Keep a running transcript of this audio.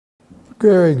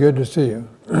Very good to see you.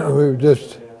 We were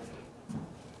just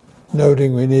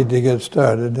noting we need to get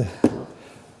started.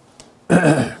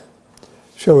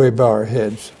 Shall we bow our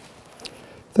heads?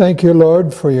 Thank you,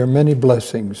 Lord, for your many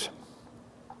blessings.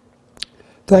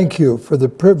 Thank you for the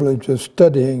privilege of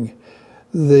studying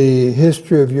the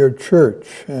history of your church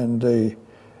and the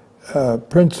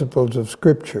principles of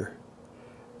Scripture.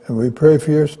 And we pray for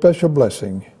your special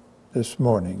blessing this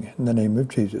morning. In the name of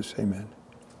Jesus, amen.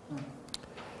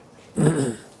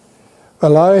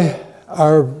 Well,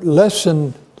 our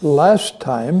lesson last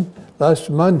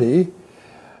Monday,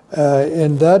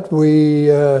 in that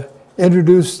we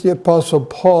introduced the Apostle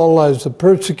Paul as the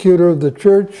persecutor of the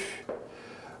church,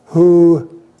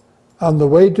 who on the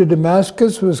way to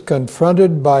Damascus was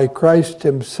confronted by Christ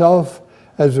himself.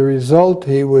 As a result,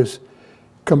 he was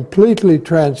completely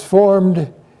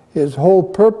transformed. His whole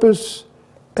purpose,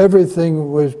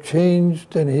 everything was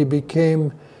changed, and he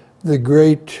became the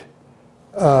great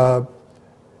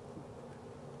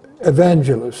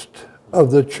evangelist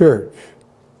of the church.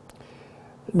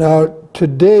 Now,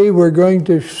 today we're going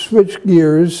to switch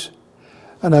gears,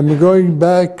 and I'm going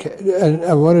back, and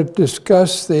I want to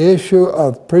discuss the issue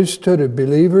of priesthood of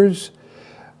believers,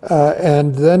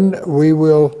 and then we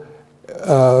will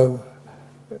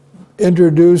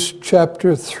introduce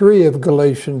chapter 3 of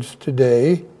Galatians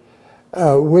today,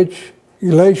 which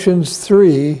Galatians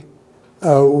 3,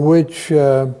 which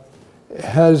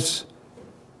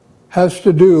has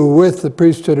to do with the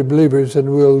priesthood of believers,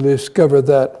 and we'll discover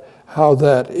that how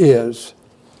that is.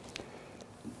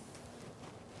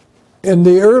 In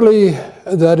the early,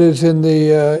 that is in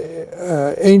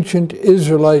the ancient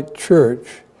Israelite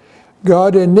church,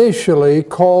 God initially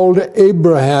called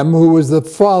Abraham, who was the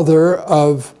father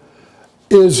of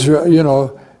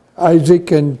Israel,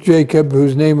 Isaac and Jacob,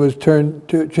 whose name was changed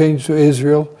to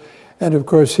Israel, and of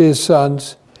course his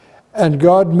sons. And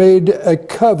God made a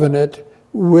covenant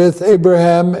with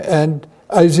Abraham and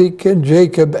Isaac and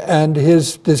Jacob and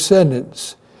his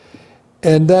descendants.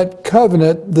 And that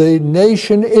covenant, the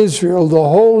nation Israel, the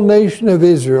whole nation of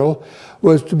Israel,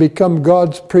 was to become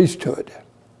God's priesthood.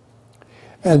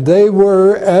 And they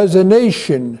were, as a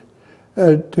nation,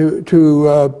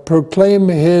 to proclaim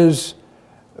his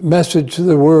message to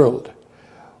the world.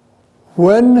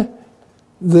 When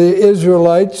the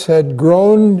Israelites had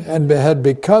grown and had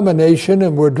become a nation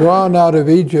and were drawn out of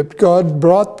Egypt, God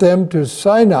brought them to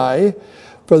Sinai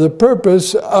for the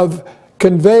purpose of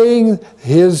conveying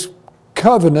his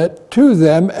covenant to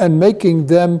them and making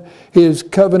them his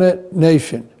covenant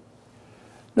nation.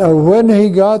 Now, when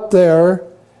he got there,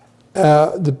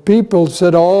 the people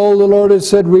said, all the Lord had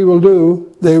said we will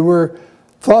do. They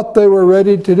thought they were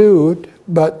ready to do it,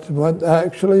 but what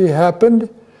actually happened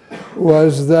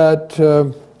was that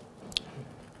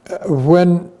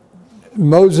when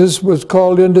Moses was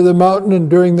called into the mountain, and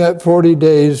during that 40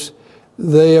 days,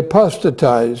 they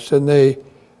apostatized, and they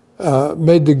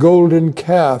made the golden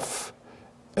calf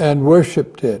and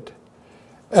worshipped it.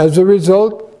 As a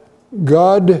result,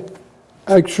 God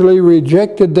actually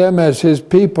rejected them as his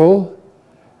people,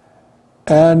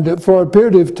 and for a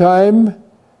period of time,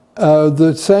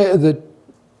 the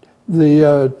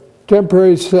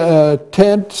temporary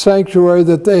tent sanctuary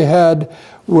that they had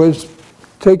was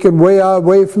taken way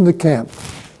away from the camp.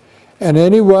 And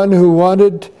anyone who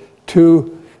wanted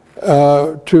to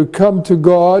come to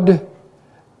God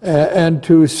and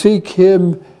to seek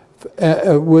him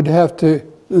would have to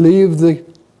leave the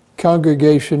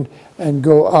congregation and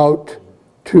go out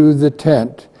to the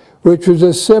tent, which was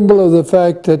a symbol of the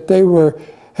fact that they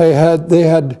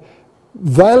had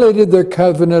violated their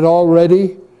covenant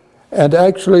already, and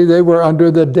actually they were under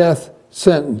the death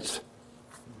sentence.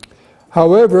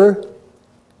 However,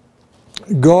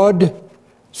 God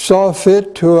saw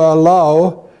fit to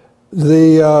allow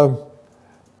the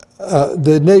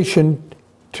nation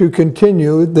to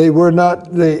continue. They were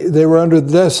under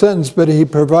the death sentence, but he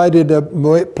provided a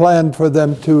plan for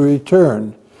them to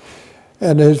return.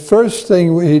 And his first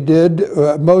thing he did,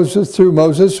 through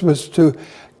Moses, was to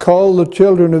call the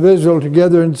children of Israel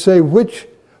together and say,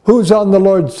 who's on the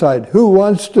Lord's side? Who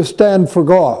wants to stand for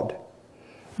God?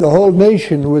 The whole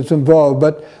nation was involved,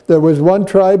 but there was one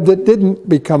tribe that didn't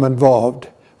become involved.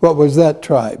 What was that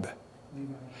tribe?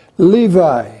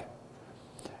 Levi.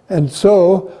 And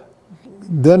so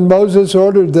then Moses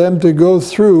ordered them to go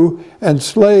through and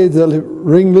slay the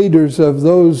ringleaders of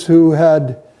those who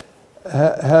had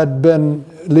been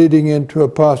leading into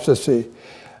apostasy.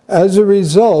 As a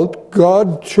result,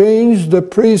 God changed the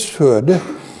priesthood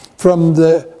from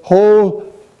the whole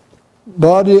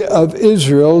body of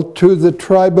Israel to the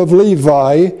tribe of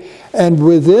Levi, and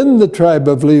within the tribe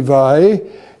of Levi,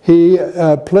 he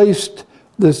placed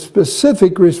the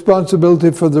specific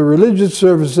responsibility for the religious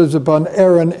services upon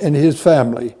Aaron and his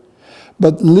family.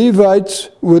 But Levites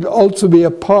would also be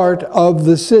a part of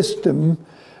the system,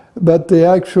 but the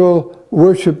actual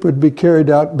worship would be carried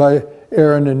out by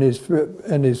Aaron and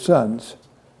his sons.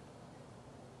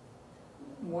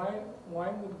 Why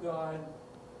would God,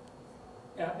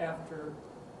 after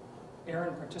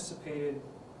Aaron participated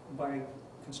by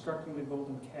constructing the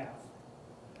golden calf,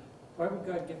 why would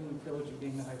God give him the privilege of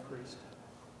being the high priest?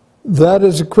 That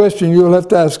is a question you'll have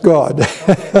to ask God.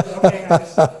 Okay.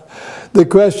 The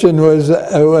question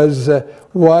was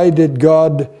why did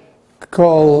God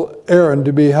call Aaron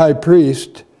to be high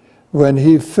priest when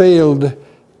he failed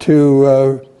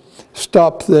to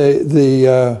stop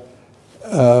the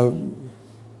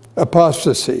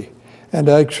apostasy and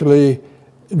actually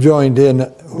joined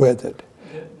in with it?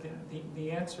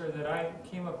 The answer that I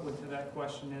came up with to that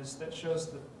question is that shows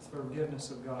the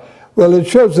forgiveness of God. Well, it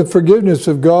shows the forgiveness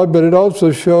of God, but it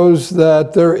also shows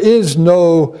that there is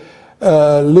no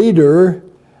leader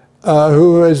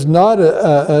who is not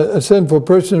a sinful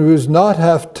person, who does not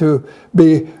have to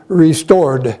be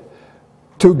restored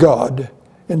to God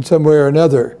in some way or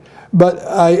another. But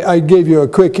I gave you a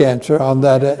quick answer on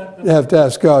that. You have to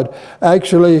ask God.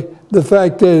 Actually, the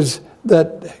fact is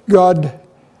that God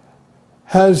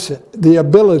has the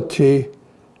ability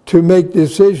to make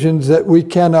decisions that we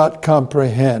cannot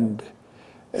comprehend.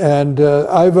 And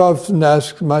I've often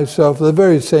asked myself the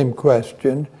very same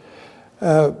question.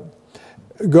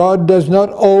 God does not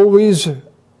always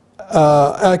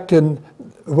act in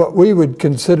what we would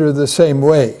consider the same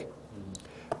way.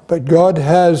 But God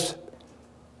has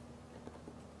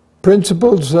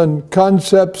principles and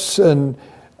concepts and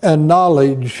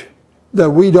knowledge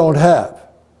that we don't have.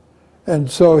 And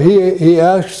so he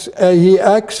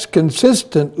acts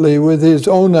consistently with his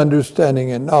own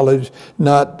understanding and knowledge,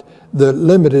 not the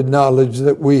limited knowledge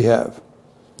that we have.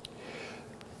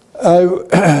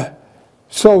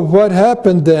 So what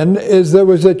happened then is there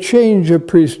was a change of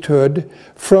priesthood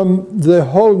from the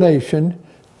whole nation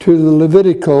to the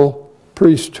Levitical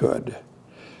priesthood.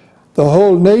 The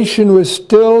whole nation was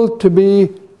still to be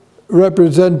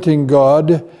representing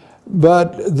God,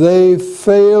 but they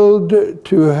failed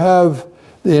to have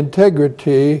the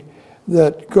integrity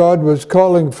that God was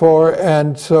calling for,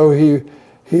 and so he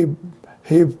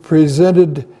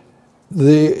presented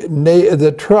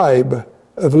the tribe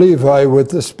of Levi with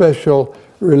the special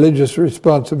religious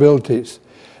responsibilities.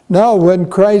 Now, when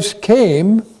Christ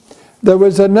came, there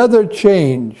was another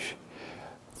change.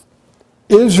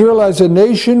 Israel as a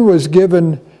nation was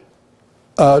given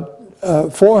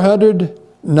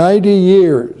 490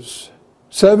 years,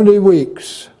 70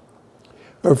 weeks,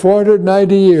 or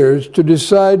 490 years to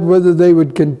decide whether they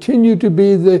would continue to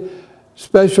be the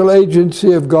special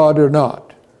agency of God or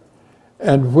not.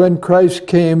 And when Christ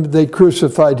came, they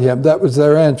crucified him. That was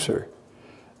their answer.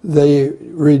 They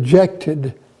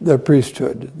rejected the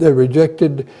priesthood. They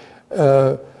rejected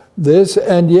this,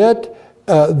 and yet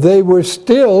they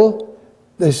still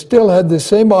had the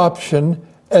same option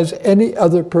as any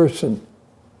other person.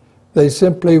 They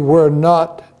simply were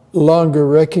not longer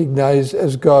recognized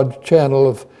as God's channel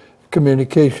of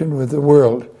communication with the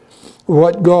world.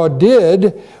 What God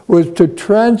did was to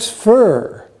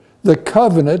transfer the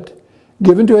covenant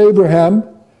given to Abraham,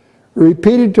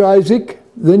 repeated to Isaac,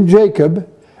 then Jacob,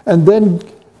 and then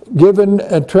given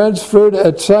and transferred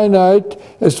at Sinai,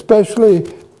 especially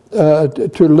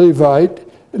to Levi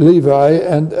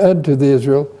and to the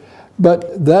Israel.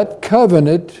 But that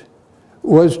covenant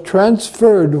was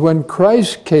transferred when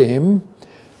Christ came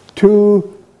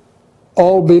to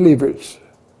all believers,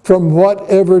 from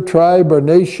whatever tribe or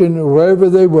nation or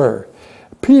wherever they were.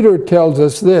 Peter tells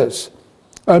us this.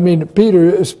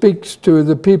 Peter speaks to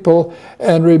the people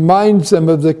and reminds them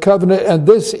of the covenant, and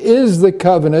this is the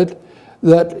covenant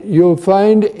that you'll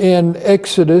find in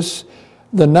Exodus,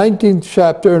 the 19th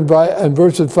chapter, and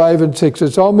verses 5 and 6.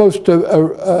 It's almost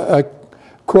a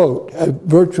quote, a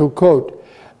virtual quote.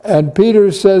 And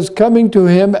Peter says, coming to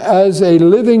him as a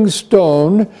living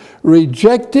stone,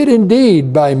 rejected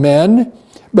indeed by men,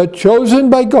 but chosen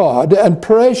by God and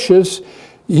precious,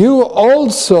 you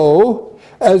also,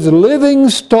 as living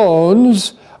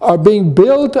stones, are being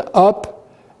built up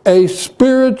a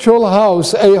spiritual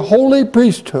house, a holy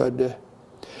priesthood,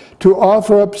 to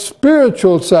offer up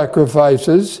spiritual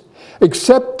sacrifices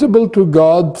acceptable to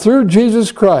God through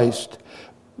Jesus Christ.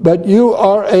 But you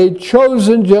are a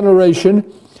chosen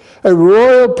generation, a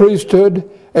royal priesthood,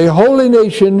 a holy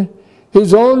nation,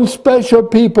 his own special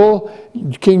people.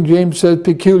 King James says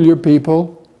peculiar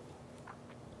people.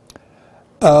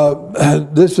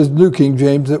 This is New King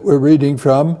James that we're reading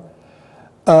from.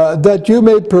 that you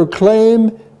may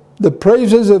proclaim the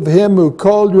praises of him who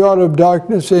called you out of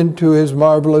darkness into his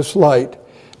marvelous light.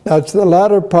 Now, it's the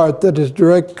latter part that is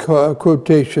direct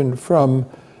quotation from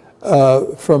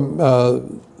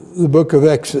the book of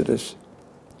Exodus.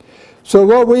 So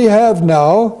what we have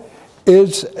now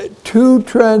is two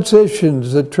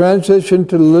transitions, the transition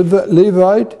to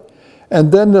Levite,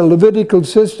 and then the Levitical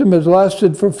system has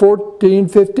lasted for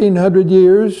 1,500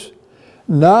 years.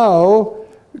 Now,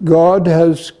 God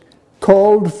has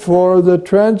called for the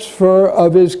transfer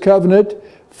of his covenant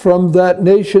from that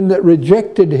nation that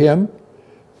rejected him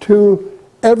to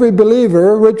every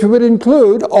believer, which would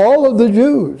include all of the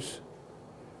Jews.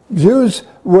 Jews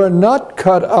were not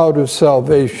cut out of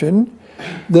salvation.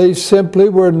 They simply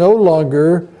were no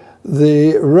longer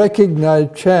the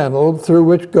recognized channel through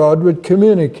which God would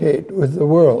communicate with the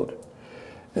world.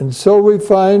 And so we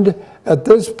find at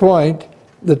this point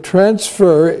the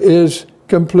transfer is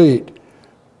complete.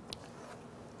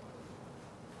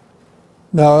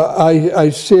 Now, I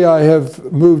see I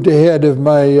have moved ahead of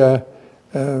my,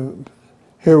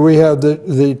 here we have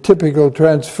the typical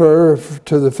transfer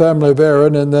to the family of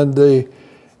Aaron, and then the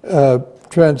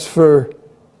transfer,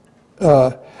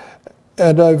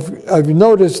 and I've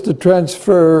noticed the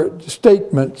transfer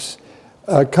statements,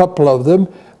 a couple of them.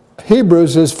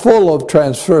 Hebrews is full of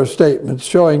transfer statements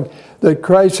showing that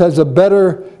Christ has a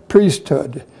better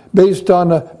priesthood based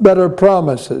on better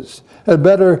promises, a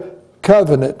better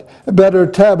covenant, a better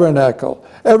tabernacle.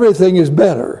 Everything is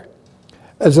better.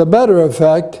 As a matter of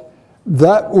fact,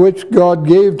 that which God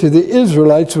gave to the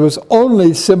Israelites was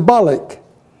only symbolic.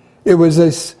 It was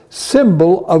a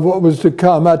symbol of what was to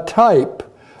come, a type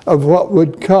of what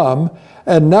would come.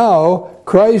 And now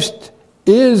Christ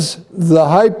is the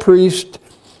high priest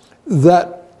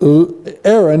that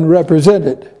Aaron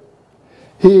represented.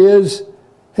 He is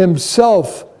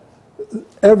himself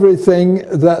everything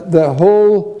that the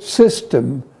whole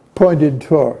system pointed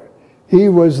toward. He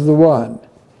was the one.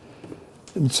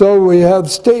 And so we have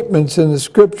statements in the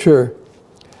scripture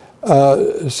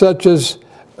such as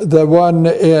the one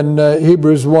in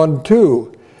Hebrews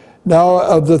 1:2. Now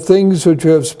of the things which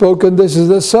you have spoken, this is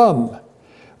the sum.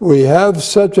 We have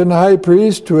such an high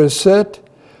priest who is set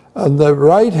on the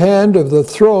right hand of the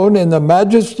throne in the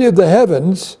majesty of the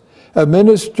heavens, a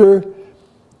minister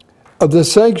of the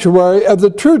sanctuary of the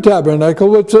true tabernacle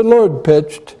which the Lord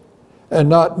pitched, and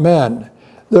not man.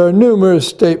 There are numerous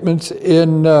statements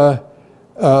in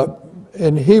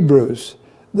Hebrews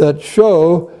that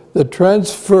show the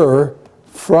transfer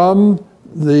from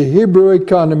the Hebrew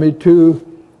economy to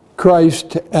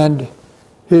Christ and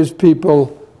his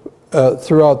people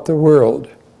throughout the world.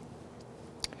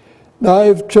 Now,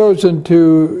 I've chosen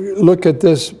to look at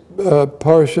this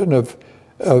portion of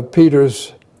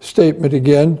Peter's statement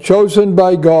again. Chosen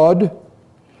by God.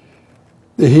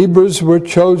 The Hebrews were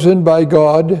chosen by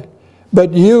God,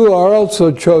 but you are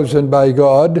also chosen by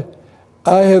God.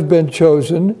 I have been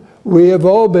chosen. We have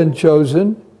all been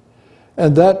chosen,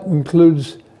 and that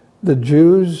includes the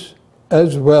Jews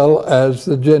as well as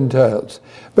the Gentiles.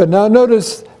 But now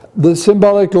notice the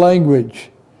symbolic language.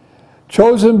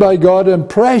 Chosen by God and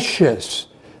precious.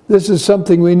 This is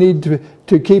something we need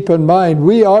to keep in mind.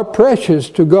 We are precious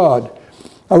to God.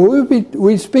 When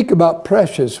we speak about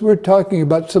precious, we're talking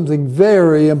about something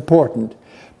very important.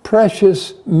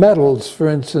 Precious metals, for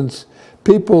instance.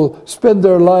 People spend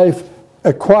their life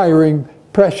acquiring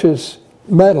precious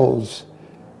metals,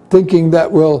 thinking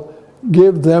that will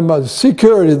give them a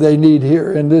security they need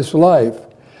here in this life.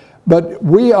 But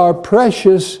we are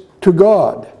precious to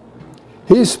God.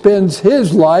 He spends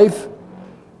his life,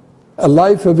 a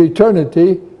life of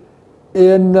eternity,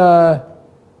 in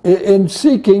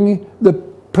seeking the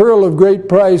pearl of great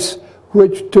price,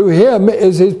 which to him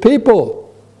is his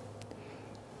people.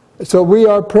 So we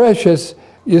are precious.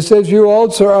 He says, you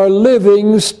also are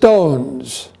living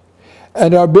stones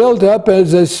and are built up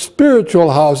as a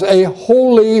spiritual house, a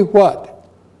holy what?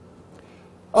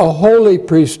 A holy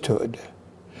priesthood,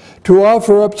 to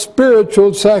offer up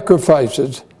spiritual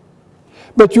sacrifices.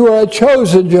 But you are a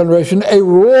chosen generation, a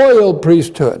royal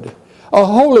priesthood, a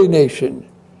holy nation,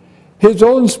 his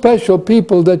own special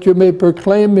people, that you may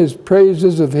proclaim his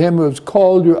praises of him who has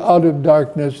called you out of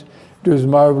darkness to his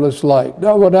marvelous light.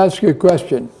 Now I want to ask you a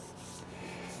question.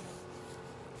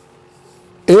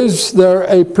 Is there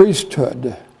a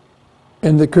priesthood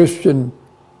in the Christian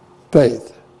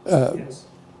faith? Yes.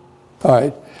 All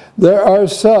right. There are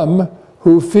some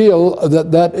who feel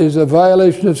that that is a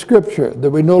violation of Scripture, that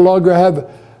we no longer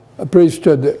have a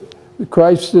priesthood.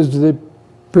 Christ is the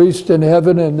priest in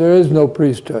heaven and there is no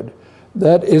priesthood.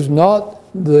 That is not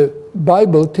the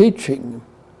Bible teaching.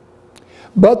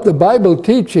 But the Bible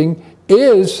teaching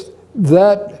is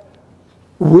that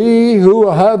we who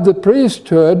have the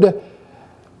priesthood,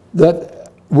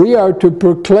 that we are to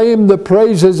proclaim the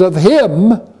praises of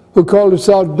Him who called us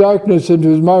out of darkness into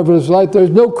His marvelous light. There's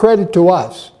no credit to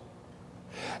us.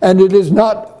 And it is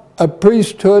not a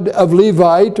priesthood of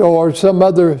Levite or some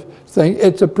other thing.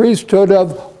 It's a priesthood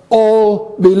of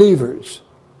all believers.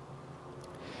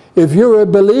 If you're a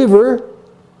believer,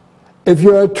 if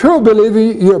you're a true believer,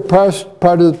 you're part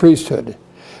of the priesthood.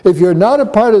 If you're not a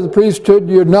part of the priesthood,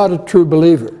 you're not a true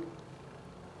believer.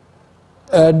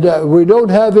 And we don't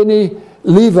have any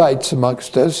Levites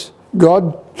amongst us.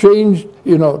 God changed,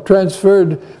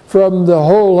 transferred from the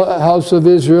whole house of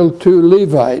Israel to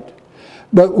Levite.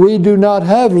 But we do not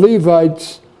have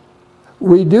Levites.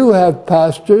 We do have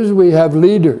pastors, we have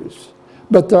leaders,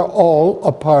 but they're all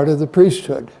a part of the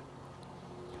priesthood.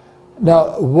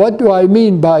 Now, what do I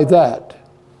mean by that?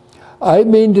 I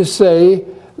mean to say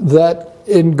that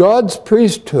in God's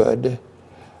priesthood,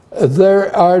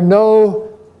 there are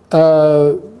no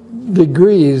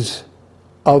degrees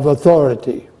of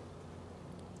authority.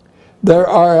 There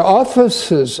are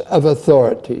offices of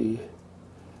authority,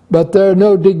 but there are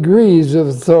no degrees of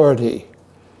authority.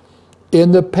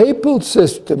 In the papal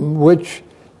system, which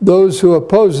those who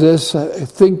oppose this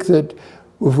think that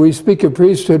if we speak of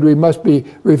priesthood, we must be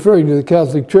referring to the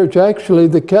Catholic Church. Actually,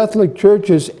 the Catholic Church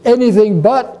is anything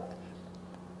but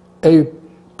a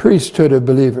priesthood of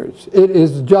believers. It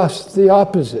is just the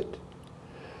opposite.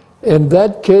 In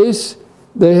that case,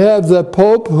 they have the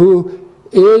Pope, who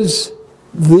is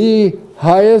the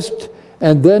highest,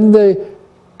 and then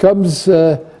comes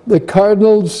the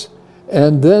cardinals,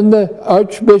 and then the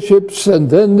archbishops, and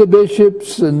then the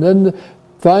bishops, and then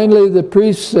finally the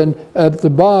priests, and at the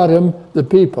bottom, the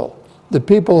people. The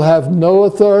people have no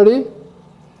authority.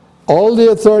 All the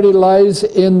authority lies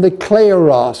in the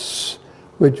kleros,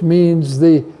 which means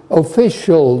the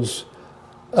officials.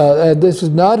 And this is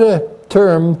not a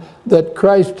term that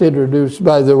Christ introduced,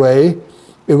 by the way.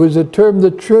 It was a term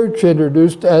the church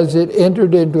introduced as it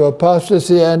entered into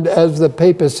apostasy and as the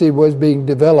papacy was being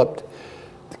developed.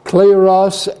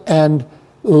 Kleros and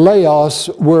laos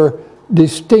were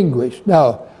distinguished.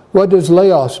 Now, what does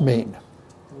laos mean?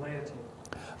 Laity.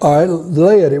 All right,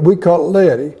 laity. We call it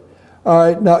laity. All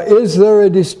right, now is there a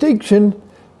distinction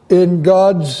in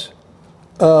God's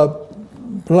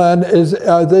plan?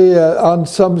 Are they on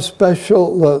some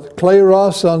special,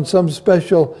 kleros on some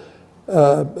special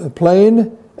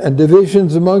plane and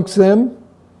divisions amongst them?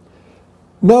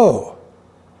 No.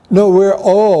 No, we're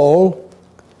all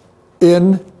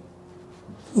in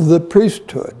the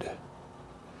priesthood.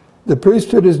 The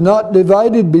priesthood is not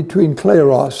divided between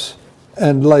kleros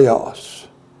and laos.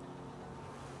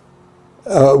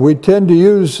 We tend to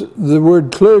use the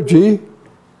word clergy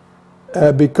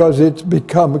because it's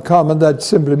become common. That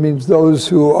simply means those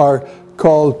who are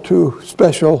called to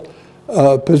special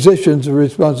positions of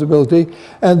responsibility.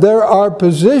 And there are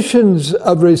positions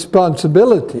of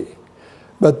responsibility,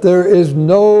 but there is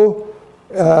no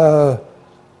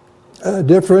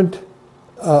different,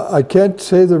 I can't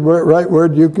say the right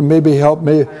word, you can maybe help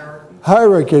me.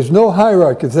 Hierarchy. There's no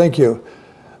hierarchy, thank you.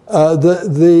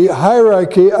 The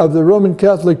hierarchy of the Roman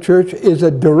Catholic Church is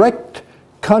a direct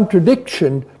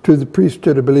contradiction to the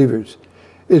priesthood of believers.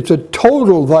 It's a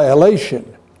total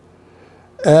violation.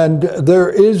 And there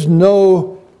is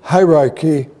no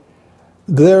hierarchy.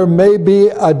 There may be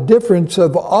a difference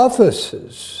of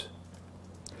offices,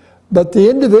 but the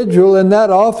individual in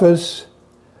that office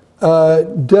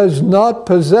does not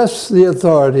possess the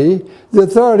authority. The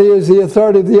authority is the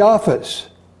authority of the office.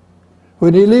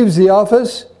 When he leaves the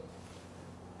office,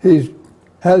 he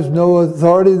has no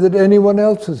authority that anyone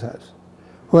else has.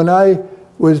 When I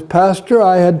was pastor,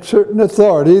 I had certain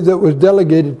authority that was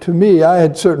delegated to me. I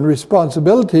had certain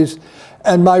responsibilities,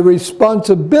 and my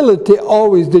responsibility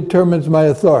always determines my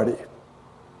authority.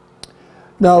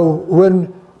 Now,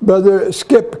 when Brother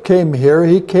Skip came here,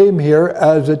 he came here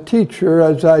as a teacher,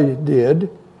 as I did.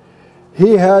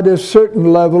 He had a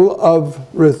certain level of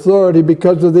authority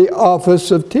because of the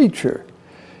office of teacher.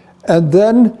 And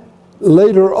then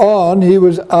later on, he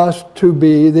was asked to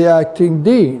be the acting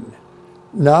dean.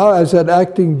 Now, as an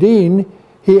acting dean,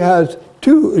 he has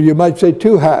two, you might say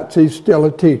two hats. He's still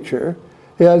a teacher.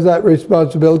 He has that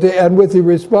responsibility, and with the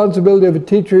responsibility of a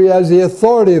teacher, he has the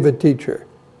authority of a teacher.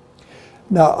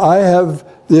 Now, I have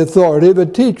the authority of a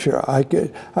teacher. I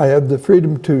have the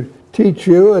freedom to teach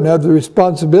you and have the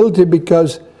responsibility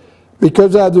because I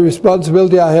have the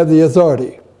responsibility, I have the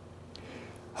authority.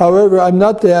 However, I'm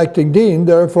not the acting dean,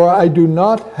 therefore I do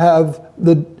not have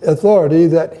the authority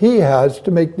that he has to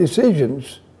make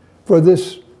decisions for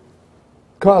this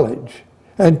college.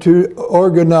 and to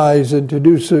organize and to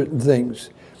do certain things.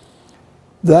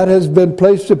 That has been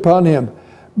placed upon him.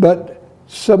 But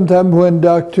sometime when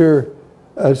Dr.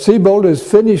 Siebold has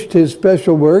finished his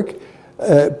special work,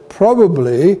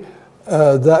 probably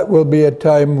that will be a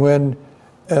time when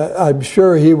I'm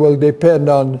sure he will depend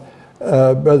on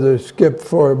Brother Skip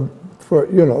for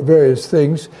various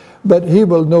things, but he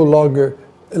will no longer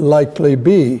likely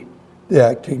be the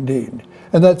acting dean.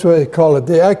 And that's why they call it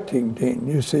the acting dean.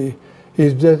 You see,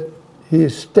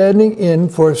 he's standing in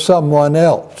for someone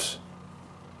else.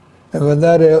 And when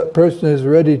that person is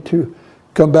ready to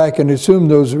come back and assume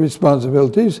those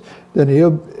responsibilities, then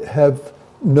he'll have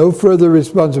no further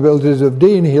responsibilities of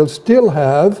dean. He'll still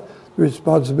have the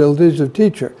responsibilities of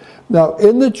teacher. Now,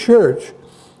 in the church,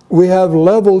 we have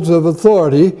levels of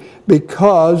authority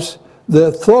because the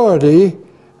authority,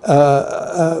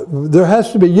 there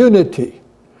has to be unity.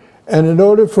 And in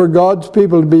order for God's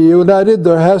people to be united,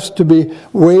 there has to be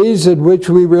ways in which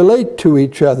we relate to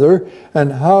each other,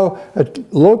 and how a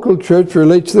local church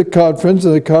relates to the conference,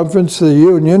 and the conference to the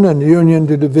union, and union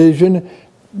to division,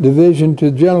 division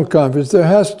to general conference. There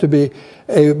has to be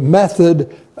a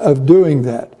method of doing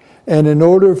that. And in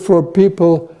order for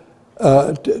people,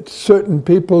 certain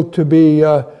people to be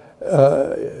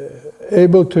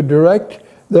able to direct,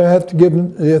 they have to give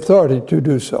them the authority to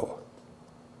do so.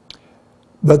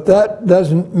 But that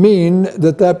doesn't mean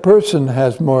that that person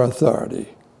has more authority.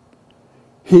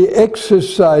 He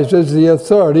exercises the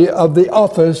authority of the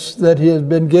office that he has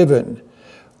been given.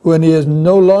 When he is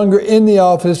no longer in the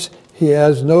office, he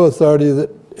has no authority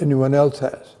that anyone else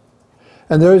has.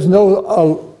 And there is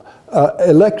no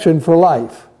election for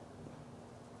life.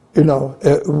 You know,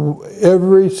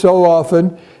 every so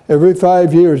often, every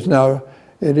 5 years now,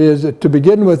 it is, to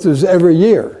begin with, is every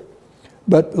year.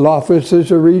 But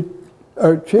offices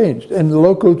are changed. In the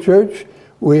local church,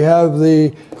 we have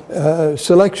the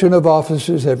selection of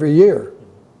officers every year.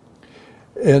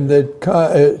 And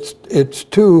it's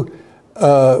too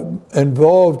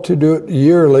involved to do it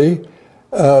yearly.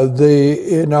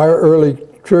 In our early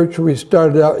church, we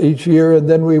started out each year, and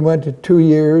then we went to 2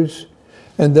 years,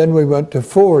 and then we went to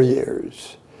 4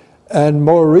 years. And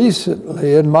more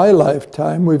recently, in my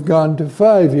lifetime, we've gone to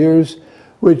 5 years,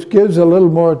 which gives a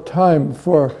little more time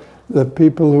for the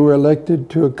people who are elected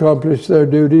to accomplish their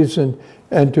duties and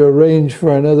to arrange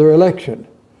for another election,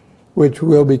 which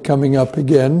will be coming up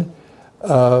again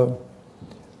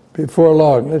before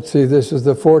long. Let's see, this is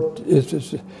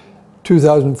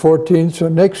 2014, so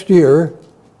next year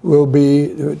will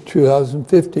be,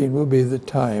 2015 will be the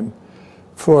time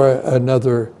for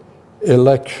another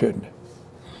election.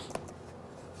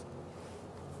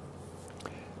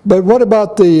 But what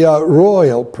about the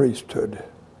royal priesthood?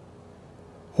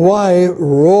 Why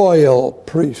royal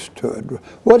priesthood?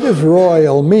 What does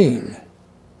royal mean?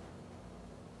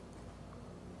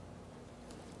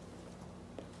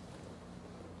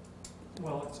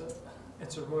 Well,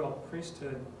 it's a royal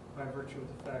priesthood by virtue of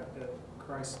the fact that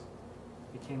Christ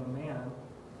became a man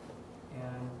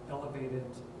and elevated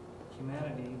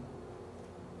humanity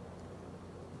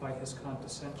by his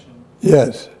condescension.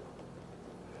 Yes.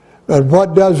 But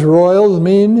what does royal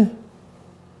mean?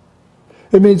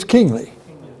 It means kingly.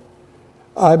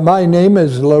 My name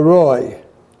is Leroy.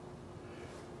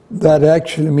 That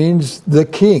actually means the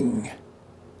king.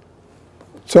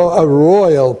 So a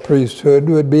royal priesthood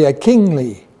would be a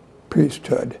kingly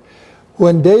priesthood.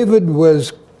 When David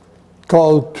was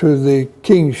called to the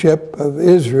kingship of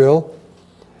Israel,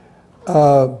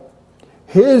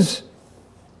 his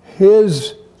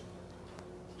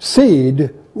seed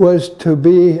was to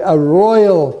be a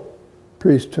royal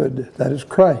priesthood, that is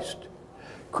Christ.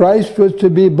 Christ was to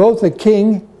be both a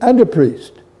king and a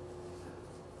priest.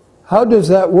 How does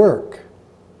that work?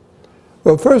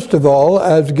 Well, first of all,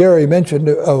 as Gary mentioned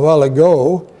a while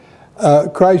ago,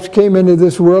 Christ came into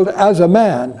this world as a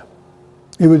man.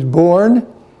 He was born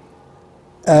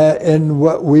in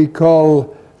what we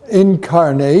call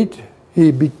incarnate.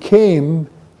 He became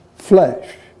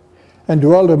flesh and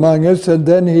dwelt among us, and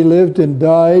then he lived and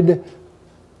died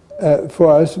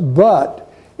for us. But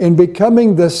in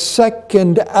becoming the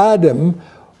second Adam,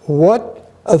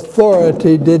 what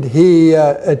authority did he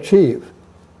achieve?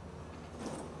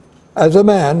 As a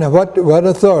man, what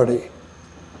authority?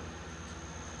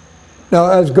 Now,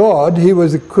 as God, he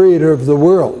was the creator of the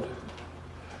world.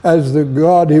 As the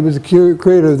God, he was the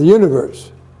creator of the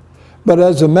universe. But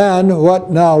as a man,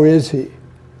 what now is he?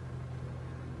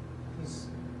 He's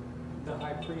the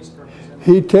high priest representing.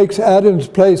 He takes Adam's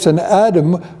place, and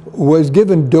Adam was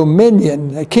given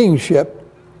dominion, a kingship,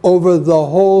 over the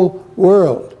whole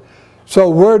world. So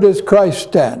where does Christ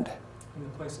stand? In the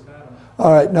place of Adam.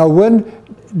 All right, now when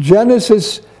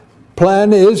Genesis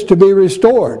plan is to be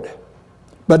restored,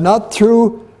 but not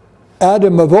through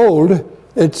Adam of old,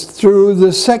 it's through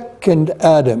the second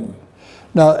Adam.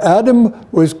 Now, Adam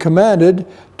was commanded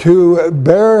to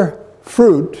bear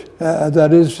fruit,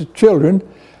 that is, children,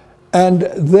 and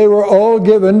they were all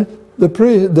given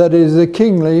the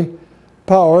kingly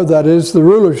power, that is, the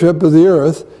rulership of the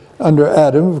earth under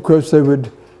Adam. Of course, they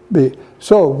would be.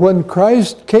 So, when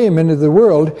Christ came into the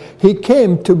world, he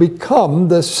came to become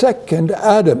the second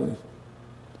Adam.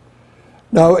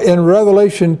 Now, in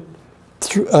Revelation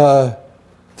 3,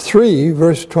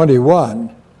 verse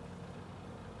 21,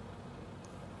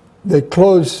 the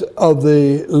close of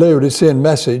the Laodicean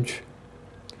message,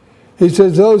 he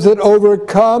says, those that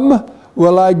overcome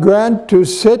will I grant to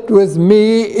sit with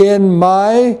me in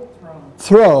my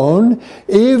throne,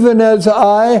 even as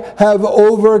I have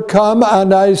overcome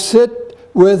and I sit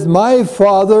with my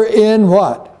Father in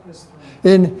what?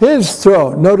 In his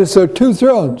throne. Notice there are two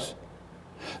thrones.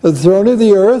 The throne of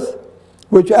the earth,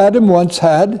 which Adam once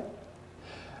had,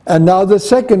 and now the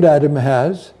second Adam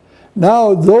has.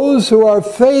 Now those who are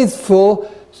faithful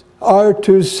are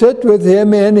to sit with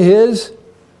him in his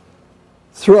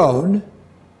throne,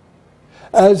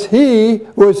 as he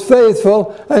was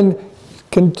faithful and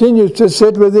continues to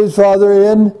sit with his Father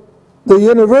in the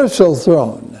universal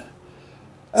throne.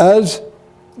 As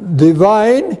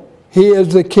divine, he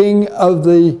is the king of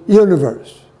the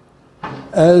universe.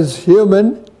 As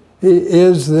human, he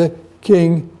is the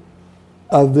king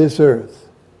of this earth.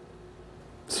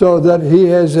 So that he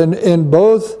is in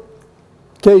both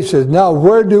cases. Now,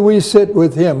 where do we sit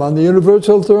with him? On the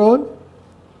universal throne?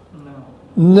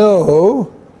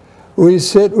 No. We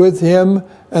sit with him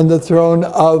on the throne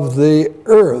of the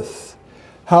earth.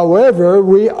 However,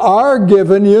 we are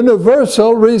given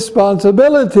universal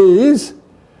responsibilities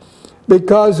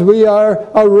because we are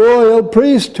a royal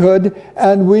priesthood,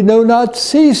 and we do not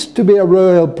cease to be a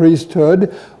royal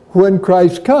priesthood when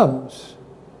Christ comes.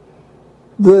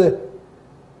 The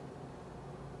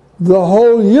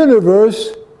whole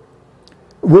universe,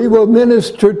 we will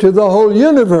minister to the whole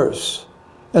universe.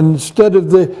 Instead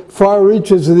of the far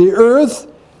reaches of the earth,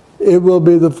 it will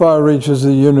be the far reaches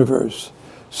of the universe.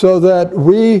 So that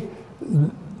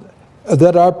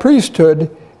our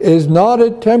priesthood is not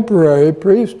a temporary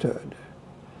priesthood.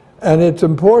 And it's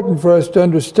important for us to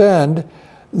understand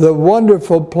the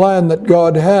wonderful plan that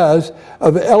God has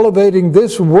of elevating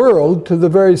this world to the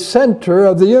very center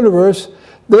of the universe.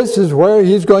 This is where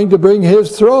he's going to bring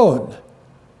his throne.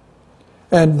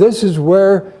 And this is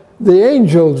where the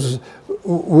angels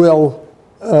will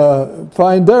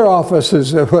find their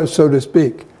offices, so to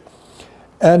speak.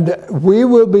 And we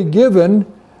will be given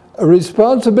a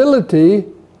responsibility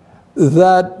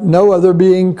that no other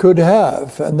being could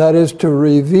have, and that is to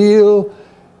reveal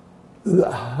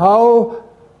how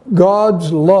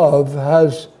God's love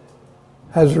has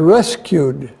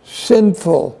rescued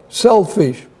sinful,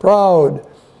 selfish, proud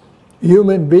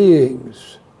human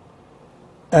beings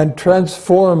and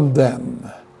transformed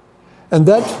them. And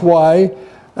that's why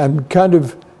I'm kind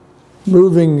of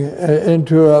moving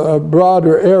into a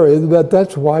broader area, but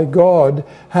that's why God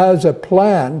has a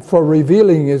plan for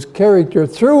revealing his character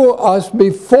through us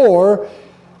before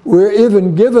we're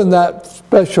even given that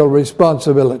special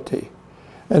responsibility.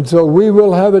 And so we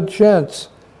will have a chance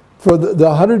for the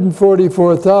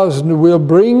 144,000 will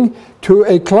bring to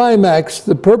a climax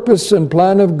the purpose and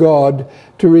plan of God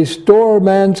to restore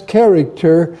man's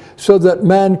character so that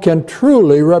man can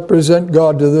truly represent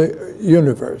God to the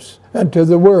universe and to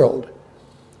the world.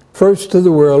 First to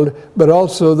the world, but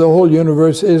also the whole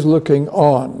universe is looking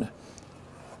on.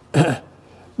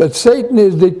 But Satan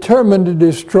is determined to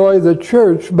destroy the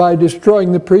church by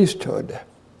destroying the priesthood.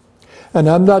 And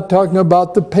I'm not talking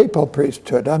about the papal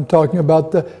priesthood. I'm talking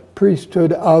about the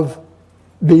priesthood of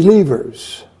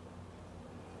believers.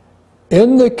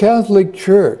 In the Catholic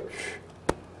Church,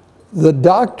 the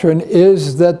doctrine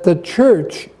is that the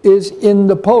church is in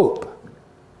the Pope.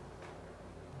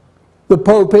 The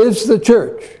Pope is the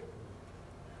church.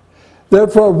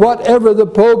 Therefore, whatever the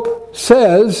Pope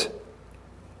says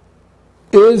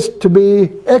is to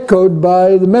be echoed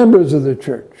by the members of the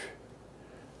church.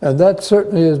 And that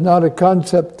certainly is not a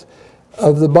concept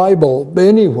of the Bible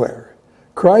anywhere.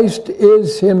 Christ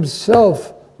is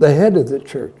himself the head of the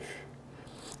church.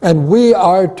 And we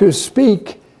are to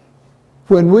speak.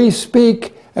 When we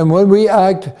speak and when we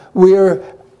act, we are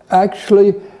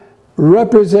actually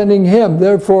representing him.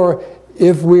 Therefore,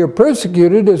 if we are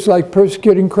persecuted, it's like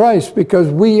persecuting Christ, because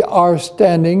we are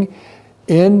standing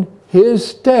in his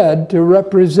stead to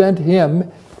represent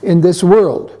him in this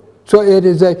world. So it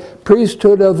is a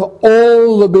priesthood of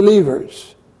all the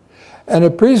believers. And a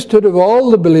priesthood of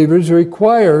all the believers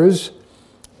requires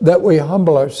that we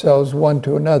humble ourselves one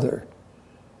to another.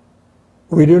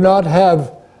 We do not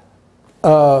have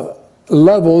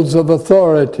levels of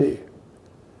authority,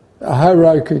 a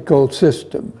hierarchical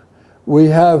system. We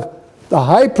have the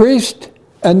high priest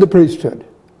and the priesthood.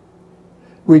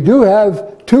 We do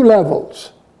have two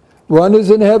levels. One is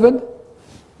in heaven,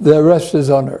 the rest is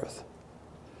on earth.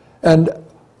 And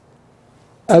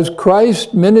as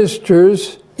Christ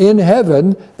ministers in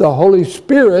heaven, the Holy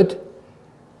Spirit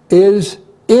is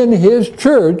in his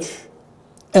church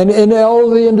and in all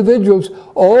the individuals.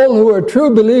 All who are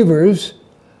true believers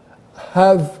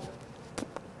have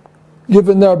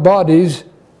given their bodies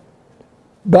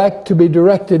back to be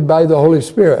directed by the Holy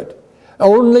Spirit.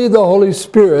 Only the Holy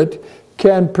Spirit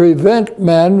can prevent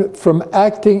man from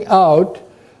acting out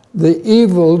the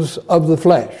evils of the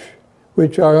flesh,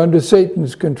 which are under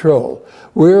Satan's control.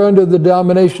 We're under the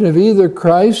domination of either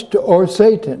Christ or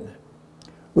Satan.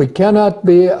 We cannot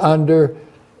be under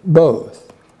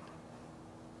both.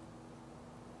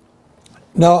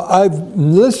 Now, I've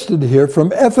listed here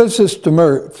from Ephesus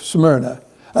to Smyrna,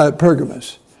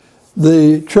 Pergamos,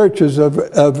 the churches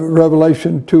of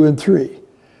Revelation 2 and 3.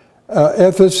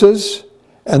 Ephesus,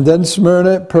 and then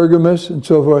Smyrna, Pergamos, and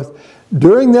so forth.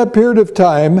 During that period of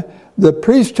time, the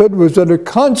priesthood was under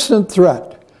constant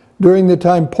threat. During the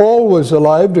time Paul was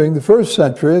alive, during the first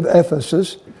century of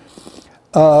Ephesus,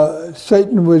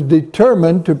 Satan was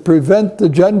determined to prevent the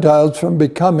Gentiles from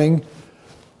becoming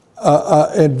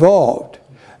involved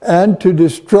and to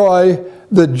destroy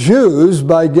the Jews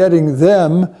by getting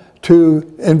them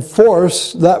to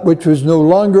enforce that which was no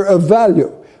longer of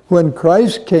value. When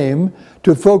Christ came,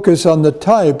 to focus on the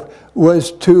type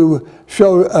was to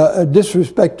show a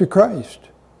disrespect to Christ.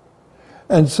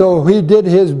 And so he did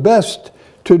his best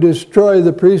to destroy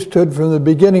the priesthood from the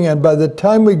beginning. And by the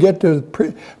time we get to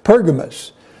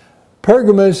Pergamos,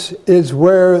 Pergamos is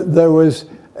where there was,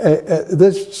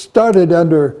 this started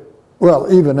under,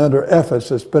 well, even under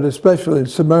Ephesus, but especially in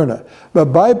Smyrna. But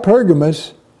by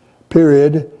Pergamos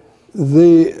period,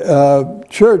 the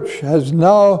church has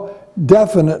now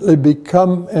definitely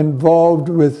become involved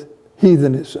with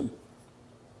heathenism.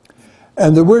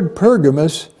 And the word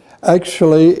Pergamos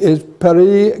actually is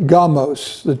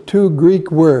perigamos, the two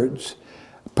Greek words.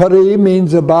 Peri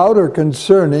means about or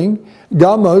concerning.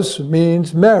 Gamos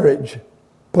means marriage,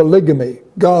 polygamy,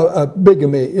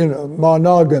 bigamy,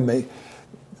 monogamy.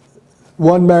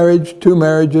 One marriage, two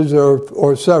marriages,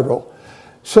 or several.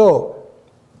 So,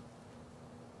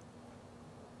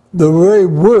 the very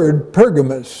word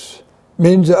Pergamos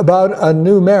means about a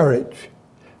new marriage.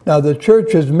 Now the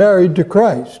church is married to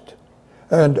Christ.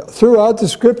 And throughout the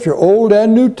scripture, Old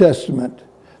and New Testament,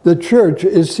 the church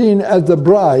is seen as the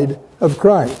bride of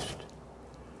Christ.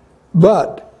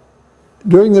 But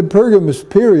during the Pergamos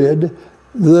period,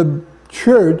 the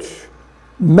church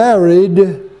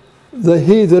married the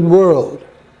heathen world.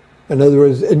 In other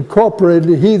words,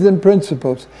 incorporated heathen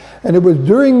principles. And it was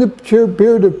during the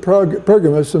period of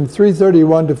Pergamos from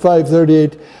 331 to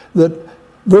 538 that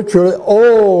virtually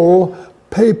all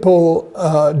papal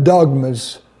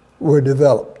dogmas were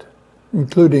developed,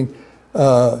 including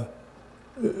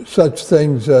such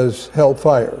things as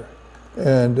hellfire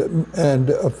and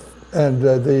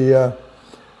the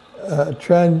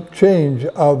change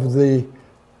of the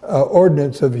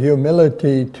ordinance of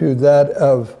humility to that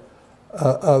of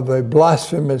a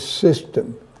blasphemous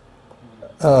system,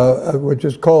 which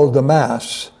is called the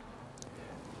Mass.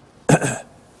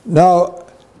 Now,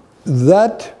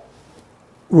 that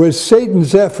was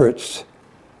Satan's efforts.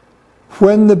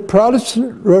 When the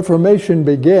Protestant Reformation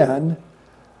began,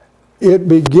 it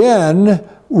began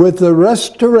with the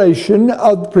restoration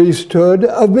of priesthood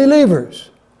of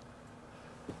believers.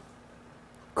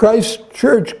 Christ's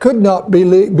church could not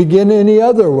begin any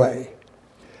other way.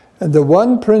 And the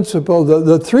one principle,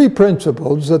 the three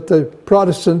principles that the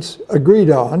Protestants agreed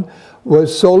on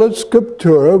was sola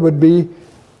scriptura, would be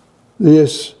the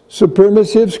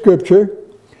supremacy of Scripture,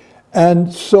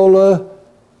 and sola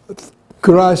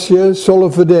gratia,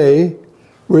 sola fide,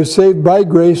 we're saved by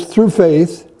grace through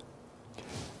faith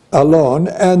alone.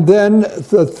 And then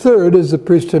the third is the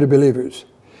priesthood of believers.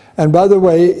 And by the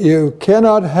way, you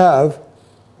cannot have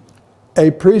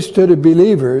a priesthood of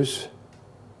believers,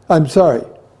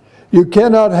 you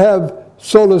cannot have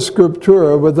sola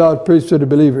scriptura without priesthood of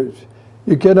believers.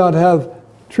 You cannot have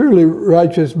truly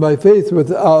righteous by faith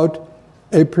without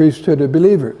a priesthood of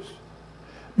believers.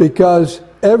 Because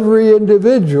every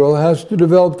individual has to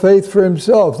develop faith for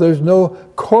himself. There's no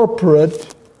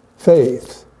corporate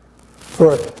faith.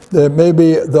 For there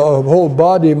maybe the whole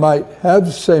body might have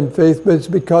the same faith, but it's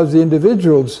because the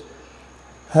individuals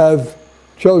have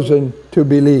chosen to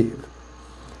believe.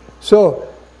 So,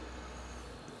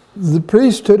 the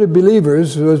priesthood of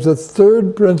believers was the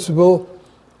third principle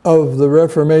of the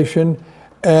Reformation,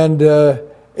 and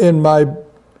in my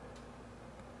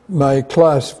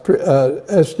class,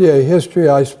 SDA history,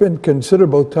 I spent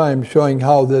considerable time showing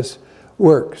how this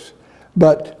works.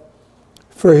 But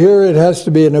for here, it has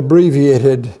to be an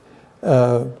abbreviated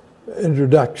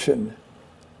introduction.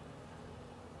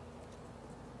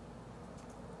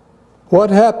 What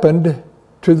happened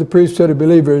to the priesthood of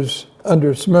believers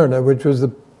under Smyrna, which was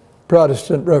the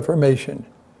Protestant Reformation?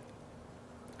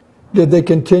 Did they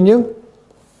continue?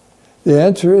 The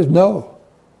answer is no.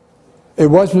 It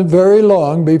wasn't very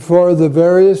long before the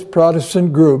various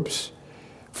Protestant groups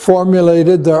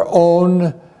formulated their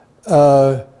own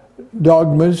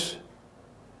dogmas,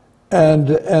 and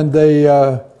they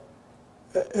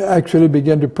actually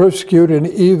began to persecute and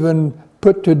even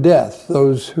put to death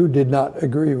those who did not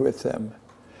agree with them.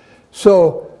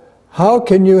 So how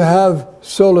can you have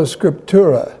sola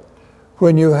scriptura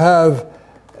when you have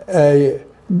a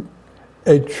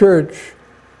church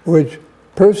which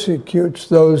persecutes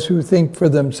those who think for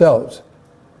themselves?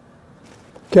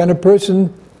 Can a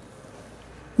person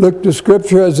look to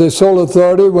Scripture as a sole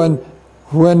authority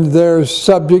when they're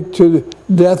subject to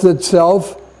death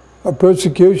itself or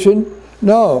persecution?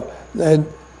 No. And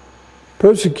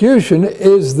persecution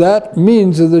is that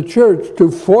means of the church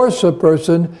to force a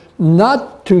person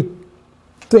not to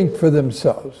think for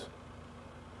themselves,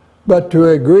 but to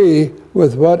agree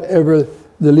with whatever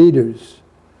the leaders.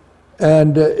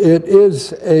 And it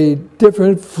is a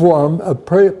different form of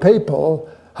papal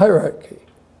hierarchy.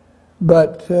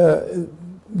 But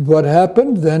what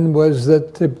happened then was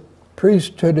that the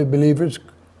priesthood of believers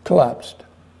collapsed.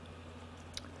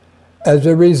 As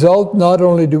a result, not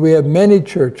only do we have many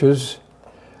churches,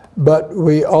 but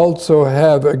we also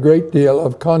have a great deal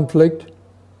of conflict.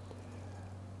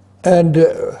 And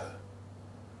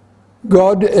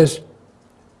God is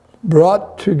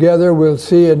brought together, we'll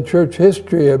see in church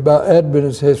history, about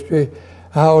Adventist history,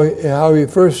 how he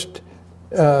first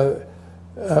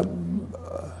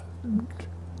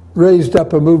raised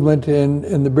up a movement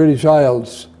in the British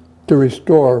Isles to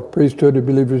restore priesthood of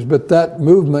believers, but that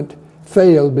movement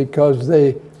failed because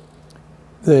they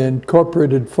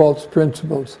incorporated false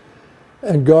principles.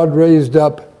 And God raised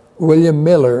up William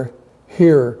Miller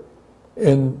here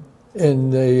in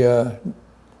the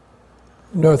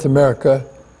North America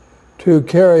to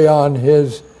carry on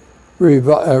his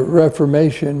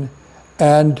Reformation,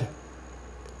 and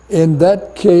in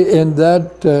that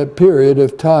period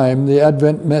of time, the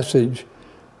Advent message,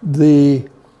 the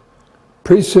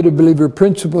priesthood of believer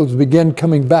principles began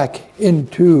coming back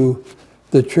into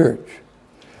the church.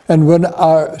 And when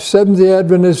our Seventh-day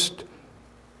Adventist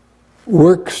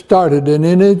work started, and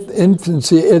in its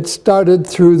infancy, it started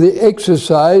through the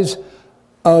exercise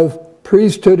of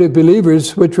priesthood of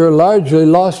believers, which were largely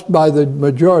lost by the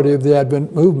majority of the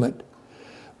Advent movement.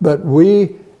 But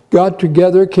we got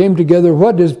together, came together.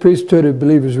 What does priesthood of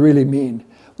believers really mean?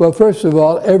 Well, first of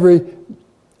all, every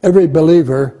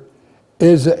believer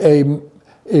is a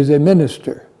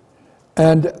minister.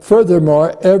 And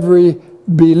furthermore, every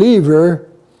believer,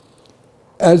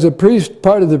 as a priest,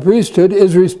 part of the priesthood,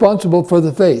 is responsible for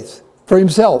the faith, for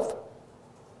himself,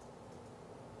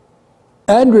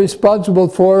 and responsible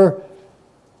for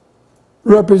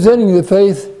representing the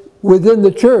faith within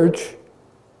the church,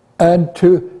 and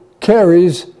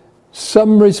carries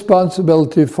some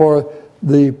responsibility for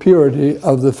the purity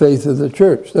of the faith of the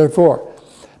church. Therefore,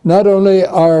 not only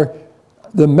are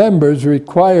the members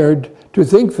required to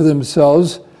think for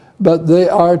themselves, but they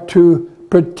are to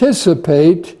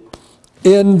participate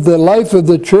in the life of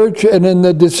the church and in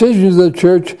the decisions of the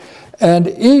church, and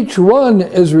each one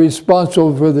is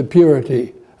responsible for the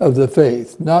purity of the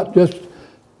faith, not just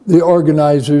the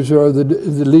organizers or the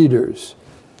leaders.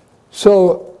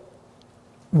 So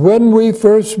when we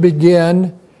first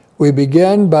began, we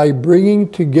began by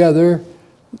bringing together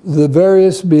the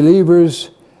various believers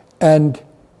and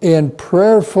in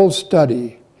prayerful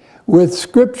study with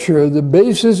Scripture. The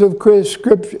basis of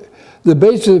Scripture, the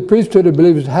basis of the priesthood of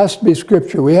believers has to be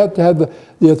Scripture. We have to have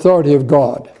the authority of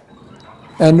God.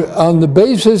 And on the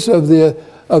basis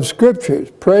of Scriptures,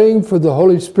 praying for the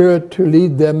Holy Spirit to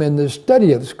lead them in the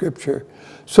study of Scripture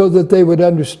so that they would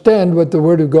understand what the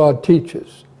Word of God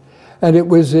teaches. And it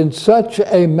was in such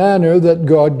a manner that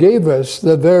God gave us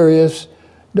the various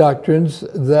doctrines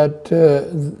that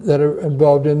are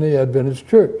involved in the Adventist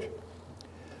Church.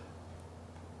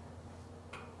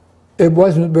 It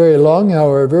wasn't very long,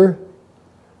 however,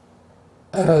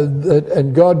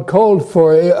 and God called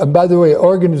for, and by the way,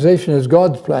 organization is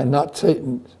God's plan, not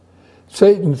Satan's.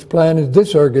 Satan's plan is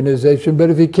disorganization, but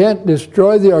if he can't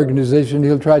destroy the organization,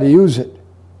 he'll try to use it.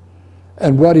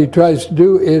 And what he tries to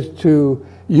do is to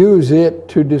use it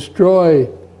to destroy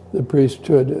the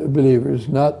priesthood believers,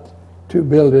 not to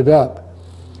build it up.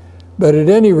 But at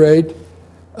any rate,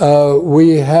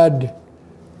 we had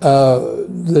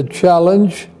the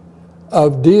challenge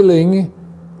of dealing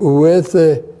with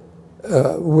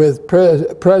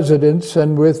presidents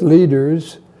and with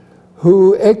leaders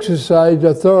who exercised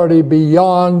authority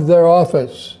beyond their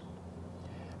office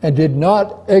and did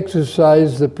not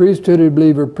exercise the priesthood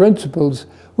believer principles,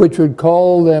 which would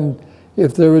call them,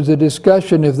 if there was a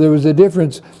discussion, if there was a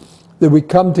difference, that we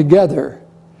come together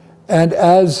and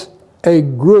as a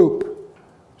group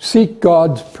seek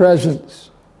God's presence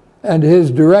and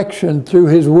His direction through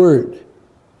His Word.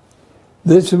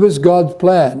 This was God's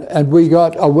plan, and we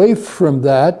got away from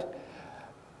that,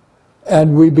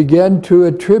 and we began to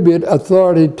attribute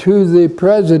authority to the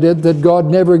president that God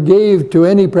never gave to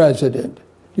any president.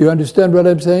 You understand what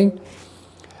I'm saying?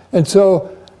 And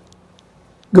so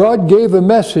God gave a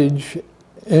message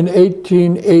in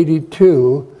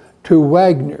 1882 to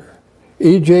Wagner,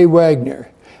 E.J. Wagner.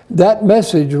 That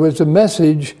message was a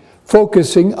message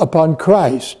focusing upon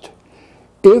Christ.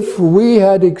 If we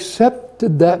had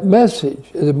accepted that message,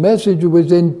 the message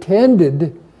was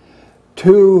intended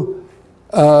to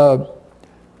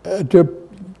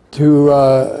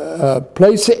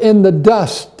place in the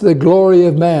dust the glory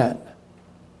of man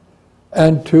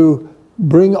and to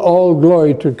bring all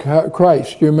glory to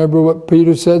Christ. You remember what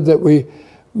Peter said, that we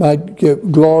might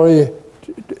give glory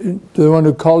to the one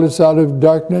who called us out of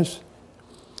darkness?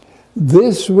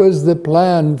 This was the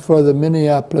plan for the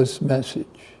Minneapolis message.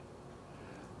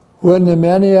 When the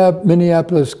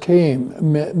Minneapolis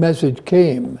message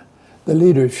came, the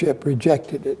leadership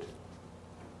rejected it.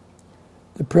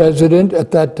 The president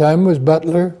at that time was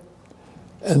Butler,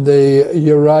 and the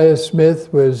Uriah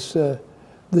Smith was the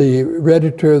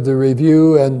editor of the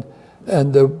Review, and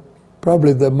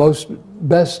probably the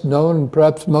best known and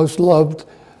perhaps most loved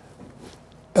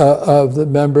of the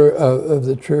member of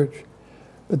the church.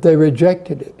 But they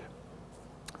rejected it.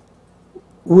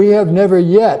 We have never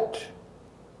yet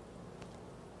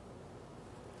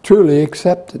truly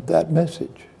accepted that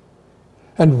message.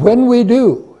 And when we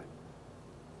do,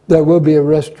 there will be a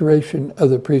restoration of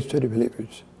the priesthood of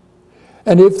believers.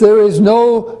 And if there is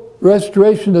no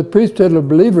restoration of the priesthood of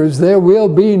believers, there will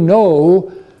be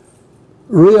no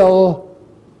real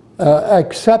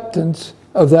acceptance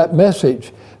of that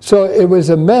message. So it was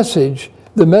a message.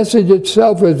 The message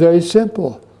itself was very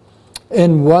simple.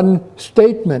 In one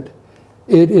statement,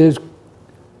 it is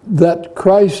that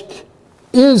Christ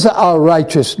is our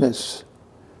righteousness.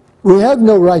 We have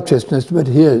no righteousness but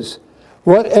His.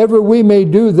 Whatever we may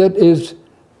do that is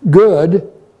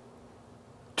good,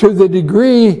 to the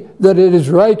degree that it is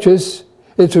righteous,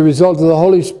 it's a result of the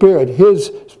Holy Spirit,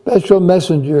 His special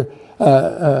messenger,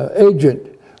 agent,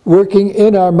 working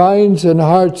in our minds and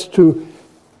hearts to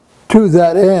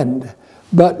that end.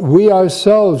 But we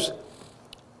ourselves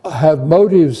have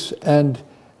motives and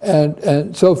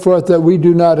so forth that we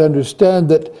do not understand,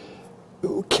 that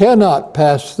cannot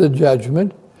pass the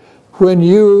judgment.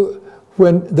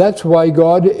 That's why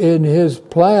God in His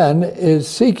plan is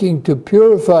seeking to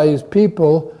purify His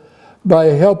people by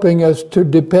helping us to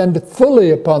depend fully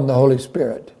upon the Holy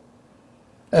Spirit.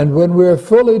 And when we're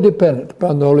fully dependent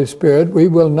upon the Holy Spirit, we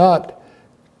will not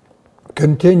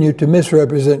continue to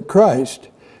misrepresent Christ,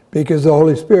 because the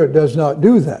Holy Spirit does not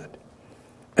do that.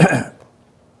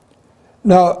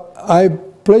 Now, I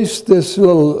placed this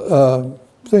little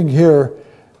thing here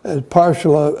as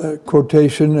partial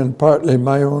quotation and partly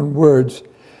my own words.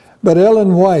 But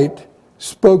Ellen White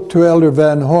spoke to Elder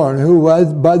Van Horn, who,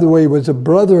 by the way, was a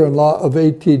brother-in-law of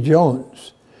A.T.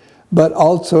 Jones, but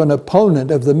also an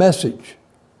opponent of the message.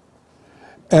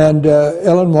 And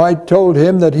Ellen White told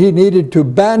him that he needed to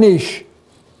banish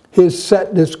his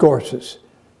set discourses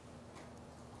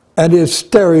and his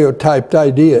stereotyped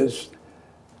ideas.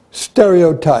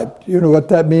 Stereotyped, you know what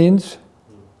that means?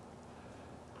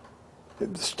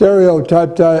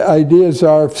 Stereotyped ideas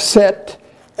are set,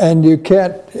 and you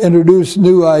can't introduce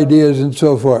new ideas and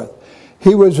so forth.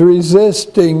 He was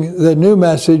resisting the new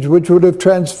message, which would have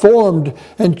transformed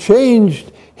and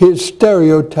changed his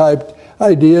stereotyped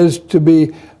ideas to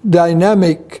be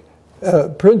dynamic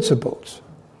principles.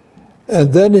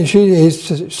 And then he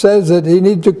says that he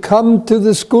needs to come to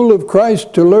the school of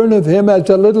Christ to learn of Him as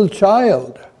a little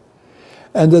child,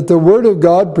 and that the Word of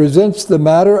God presents the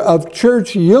matter of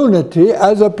church unity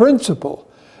as a principle.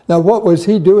 Now, what was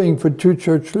he doing for true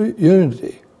church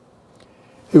unity?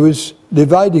 He was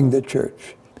dividing the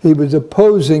church. He was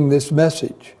opposing this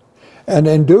message. and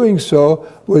in doing so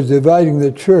was dividing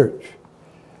the church.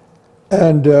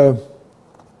 And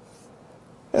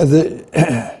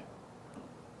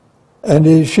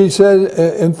she said,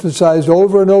 emphasized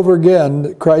over and over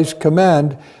again Christ's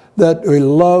command that we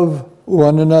love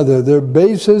one another. The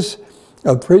basis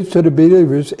of priesthood of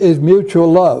believers is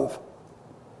mutual love.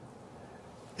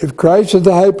 If Christ is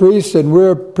the high priest and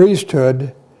we're a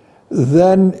priesthood,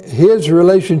 then his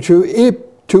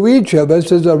relationship to each of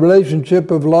us is a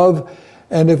relationship of love.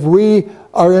 And if we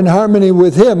are in harmony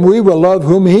with him, we will love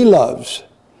whom he loves.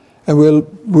 And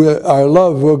our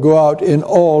love will go out in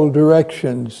all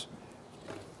directions.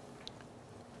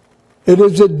 It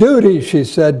is a duty, she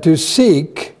said, to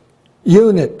seek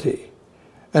unity.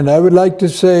 And I would like to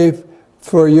say,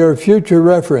 for your future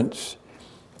reference,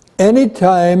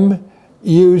 anytime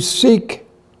you seek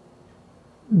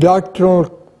doctrinal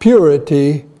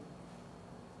purity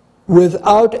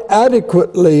without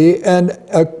adequately and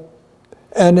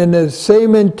in the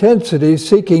same intensity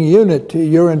seeking unity,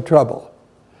 you're in trouble.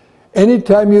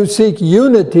 Anytime you seek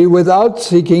unity without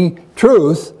seeking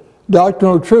truth,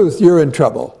 doctrinal truth, you're in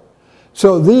trouble.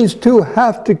 So these two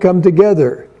have to come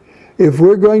together. If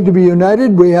we're going to be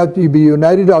united, we have to be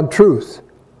united on truth.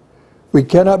 We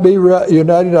cannot be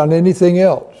united on anything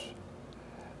else.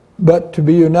 But to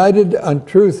be united on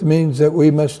truth means that we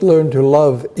must learn to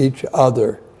love each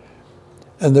other.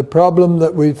 And the problem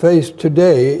that we face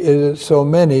today is that so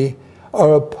many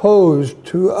are opposed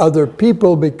to other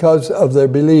people because of their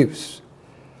beliefs.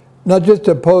 Not just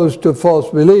opposed to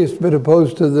false beliefs, but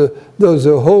opposed to those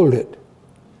who hold it.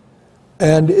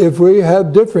 And if we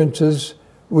have differences,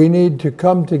 we need to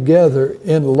come together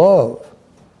in love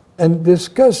and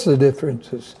discuss the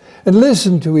differences and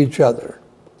listen to each other.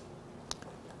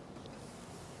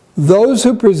 Those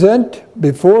who present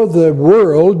before the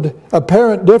world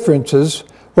apparent differences,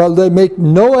 while they make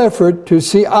no effort to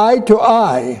see eye to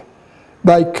eye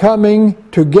by coming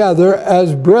together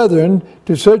as brethren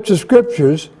to search the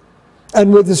Scriptures,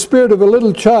 and with the spirit of a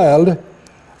little child,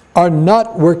 are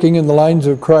not working in the lines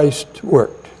of Christ's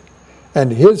work.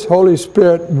 And his Holy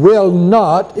Spirit will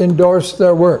not endorse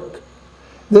their work.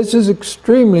 This is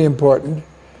extremely important,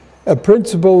 a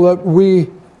principle that we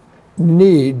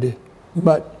need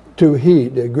to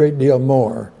heed a great deal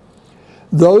more.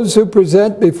 Those who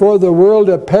present before the world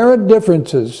apparent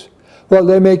differences, well,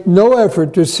 they make no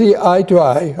effort to see eye to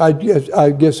eye. I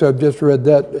guess I've just read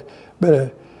that.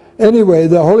 But anyway,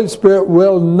 the Holy Spirit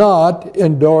will not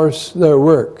endorse their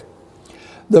work.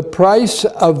 The price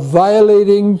of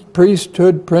violating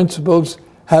priesthood principles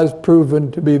has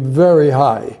proven to be very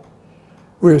high.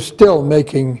 We're still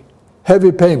making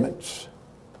heavy payments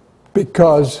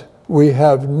because we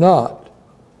have not.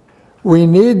 We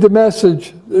need the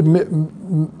message,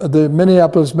 the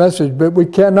Minneapolis message, but we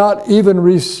cannot even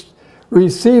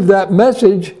receive that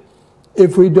message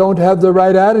if we don't have the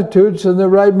right attitudes and the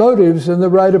right motives and the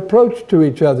right approach to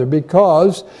each other,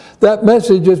 because that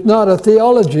message is not a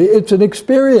theology, it's an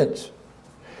experience.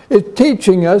 It's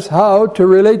teaching us how to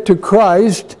relate to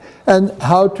Christ and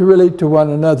how to relate to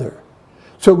one another.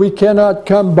 So we cannot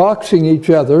come boxing each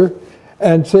other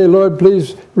and say, Lord,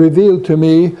 please reveal to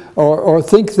me, or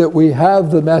think that we have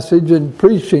the message and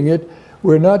preaching it.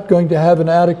 We're not going to have an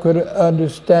adequate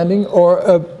understanding or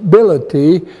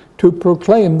ability to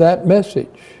proclaim that message.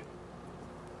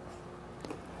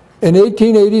 In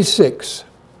 1886,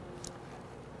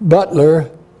 Butler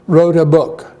wrote a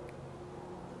book,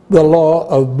 the law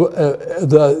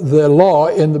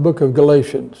in the book of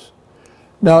Galatians.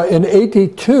 Now, in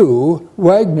 82,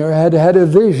 Wagner had had a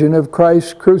vision of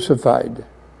Christ crucified.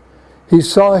 He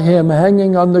saw him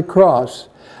hanging on the cross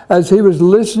as he was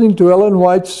listening to Ellen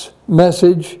White's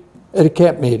message at a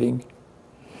camp meeting.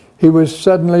 He was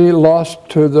suddenly lost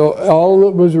to all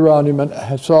that was around him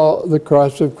and saw the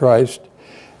cross of Christ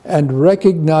and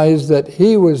recognized that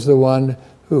he was the one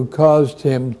who caused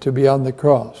him to be on the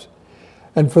cross.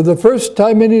 And for the first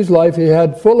time in his life, he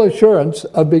had full assurance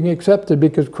of being accepted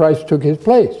because Christ took his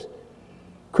place.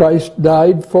 Christ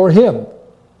died for him.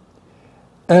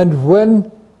 And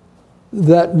when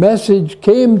that message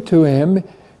came to him,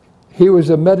 he was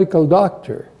a medical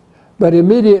doctor. But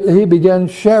immediately he began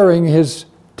sharing his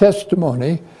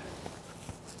testimony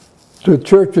to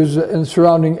churches in the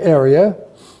surrounding area.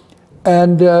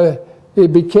 And he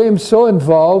became so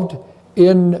involved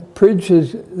in preaching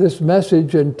this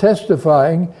message and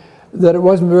testifying that it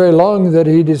wasn't very long that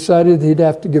he decided he'd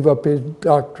have to give up his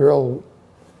doctoral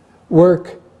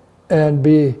work and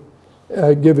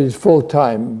give his full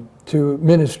time to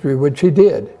ministry, which he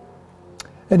did.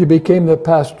 And he became the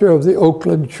pastor of the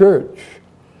Oakland church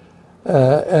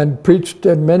and preached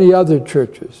in many other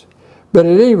churches. But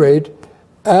at any rate,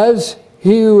 as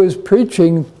he was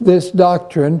preaching this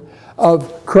doctrine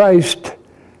of Christ,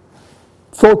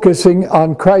 focusing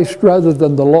on Christ rather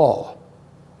than the law,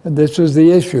 and this is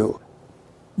the issue,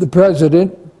 the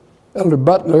president, Elder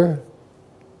Butler,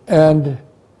 and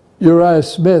Uriah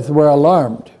Smith were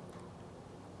alarmed,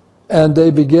 and they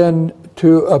began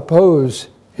to oppose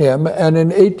him. And in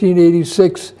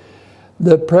 1886,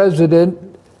 the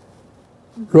president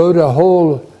wrote a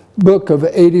whole book of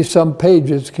 80-some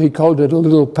pages. He called it a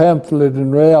little pamphlet.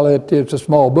 In reality, it's a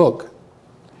small book.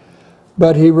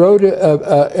 But he wrote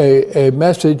a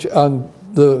message on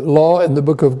the law in the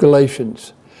book of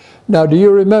Galatians. Now, do you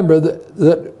remember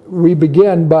that we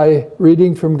began by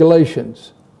reading from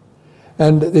Galatians?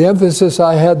 And the emphasis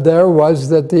I had there was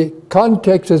that the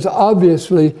context is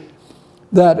obviously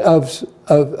that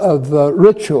of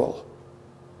ritual.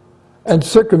 And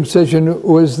circumcision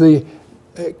was the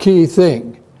key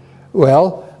thing.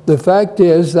 Well, the fact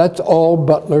is that's all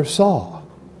Butler saw.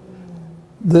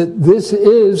 That this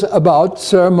is about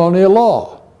ceremonial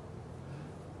law.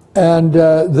 And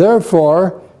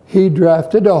therefore, he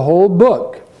drafted a whole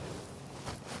book.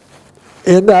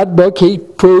 In that book, he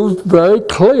proved very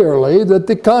clearly that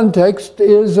the context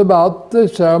is about the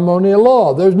ceremonial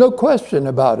law. There's no question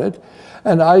about it.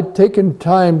 And I'd taken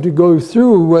time to go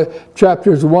through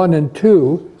chapters 1 and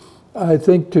 2. I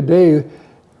think today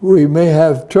we may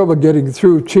have trouble getting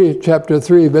through chapter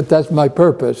 3, but that's my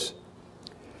purpose.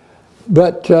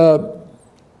 But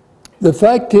the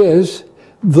fact is,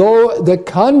 though the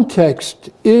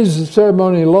context is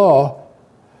ceremonial law,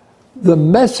 the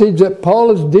message that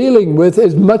Paul is dealing with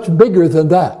is much bigger than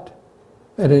that.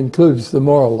 It includes the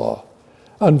moral law.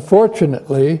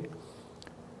 Unfortunately,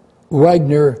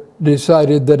 Wagner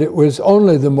decided that it was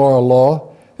only the moral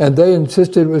law, and they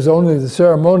insisted it was only the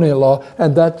ceremonial law,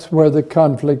 and that's where the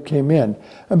conflict came in.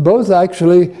 And both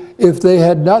actually, if they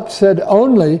had not said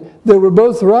only, they were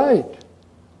both right.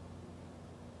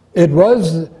 It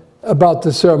was about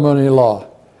the ceremonial law.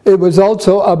 It was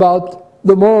also about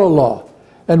the moral law.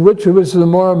 And which was the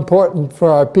more important for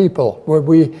our people? Were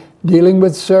we dealing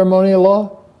with ceremonial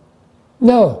law?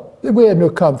 No, we had no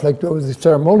conflict over the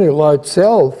ceremonial law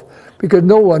itself because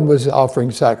no one was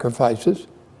offering sacrifices.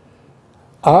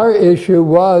 Our issue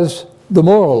was the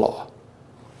moral law.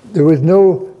 There was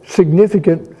no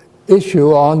significant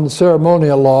issue on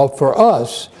ceremonial law for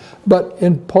us, but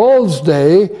in Paul's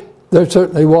day, there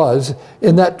certainly was,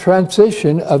 in that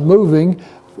transition of moving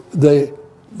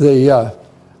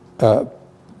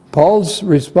Paul's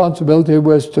responsibility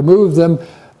was to move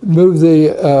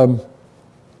the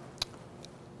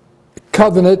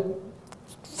covenant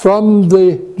from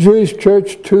the Jewish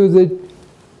church to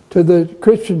the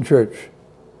Christian church.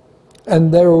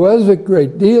 And there was a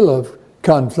great deal of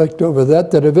conflict over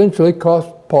that eventually cost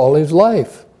Paul his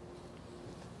life.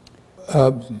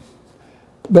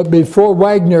 But before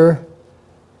Wagner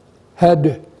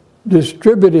had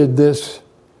distributed this,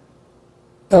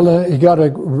 he got a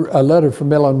letter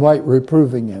from Ellen White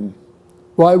reproving him.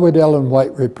 Why would Ellen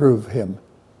White reprove him?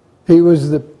 He was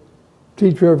the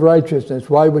teacher of righteousness.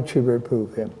 Why would she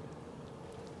reprove him?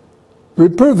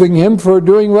 Reproving him for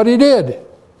doing what he did.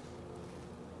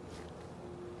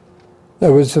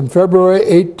 There was some February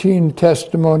 18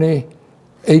 testimony,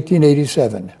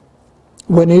 1887.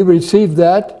 When he received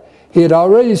that, he had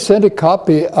already sent a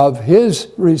copy of his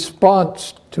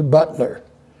response to Butler.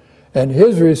 And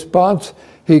his response,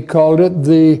 he called it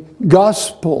the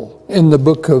gospel in the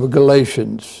book of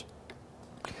Galatians.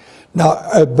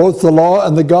 Now, both the law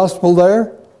and the gospel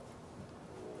there?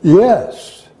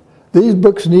 Yes. These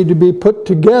books need to be put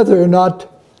together,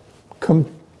 not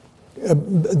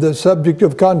the subject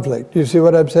of conflict. You see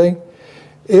what I'm saying?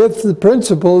 If the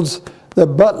principles that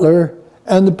Butler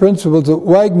and the principles that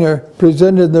Wagner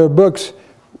presented in their books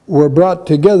were brought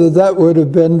together, that would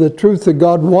have been the truth that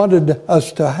God wanted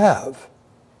us to have.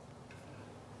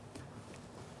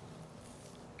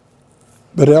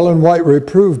 But Ellen White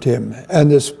reproved him,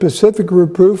 and the specific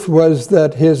reproof was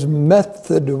that his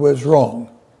method was wrong.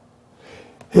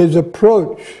 His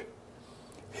approach,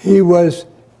 he was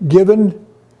given,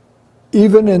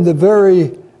 even in the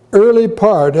very early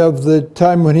part of the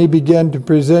time when he began to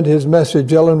present his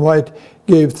message, Ellen White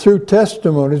gave through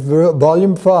testimonies,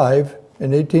 volume 5,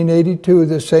 in 1882,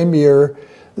 the same year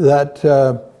that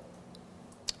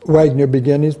Wagner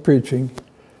began his preaching.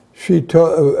 She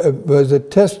was a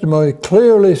testimony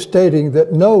clearly stating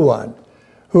that no one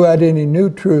who had any new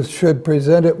truth should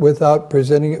present it without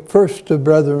presenting it first to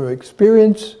brethren of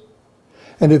experience,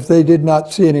 and if they did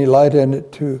not see any light in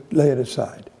it, to lay it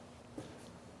aside.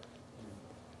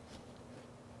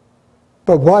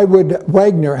 But why would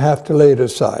Wagner have to lay it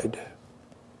aside?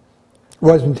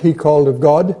 Wasn't he called of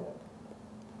God?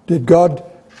 Did God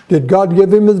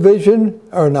give him the vision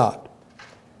or not?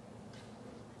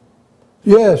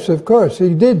 Yes, of course,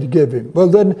 he did give him. Well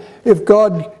then, if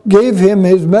God gave him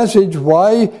his message,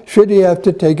 why should he have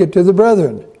to take it to the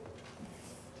brethren?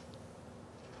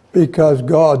 Because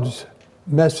God's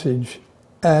message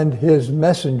and his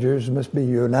messengers must be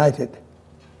united.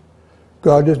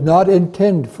 God does not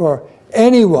intend for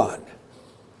anyone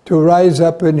to rise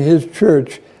up in his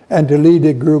church and to lead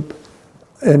a group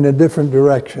in a different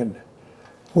direction.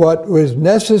 What was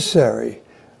necessary,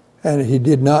 and he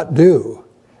did not do,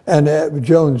 and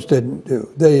Jones didn't do,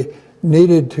 they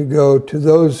needed to go to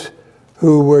those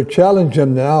who were challenging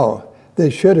him now. They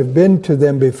should have been to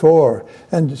them before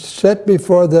and set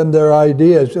before them their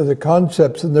ideas or the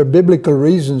concepts and their biblical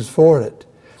reasons for it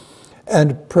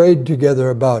and prayed together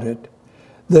about it.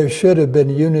 There should have been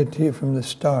unity from the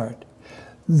start.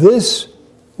 This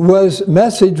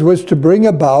message was to bring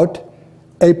about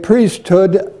a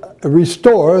priesthood,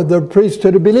 restore the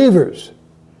priesthood of believers.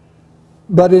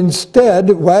 But instead,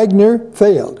 Wagner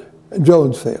failed, and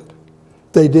Jones failed.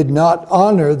 They did not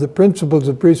honor the principles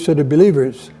of priesthood of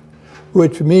believers,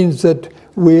 which means that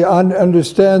we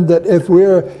understand that if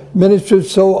we're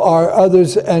ministers, so are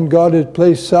others, and God has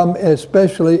placed some,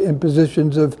 especially in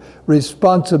positions of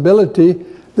responsibility,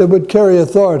 that would carry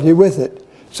authority with it.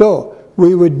 So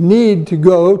we would need to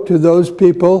go to those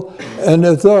people in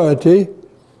authority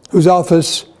whose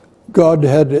office God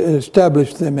had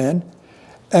established them in,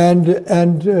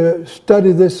 and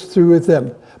study this through with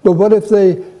them. But what if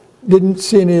they didn't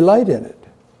see any light in it?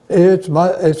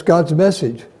 It's God's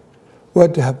message.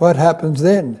 What happens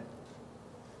then?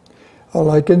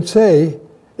 All I can say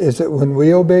is that when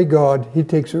we obey God, he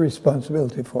takes the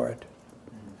responsibility for it.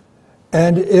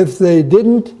 And if they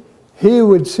didn't, he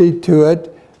would see to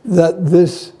it that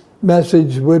this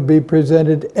message would be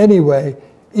presented anyway,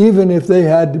 even if they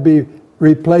had to be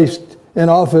replaced in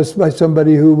office by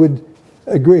somebody who would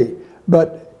agree.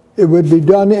 But it would be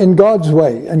done in God's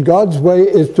way, and God's way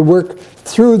is to work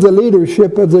through the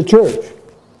leadership of the church.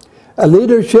 A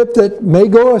leadership that may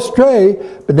go astray,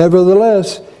 but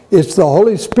nevertheless, it's the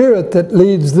Holy Spirit that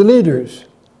leads the leaders.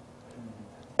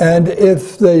 And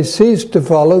if they cease to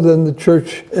follow, then the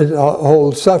church as a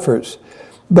whole suffers.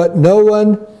 But no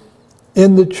one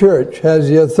in the church has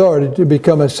the authority to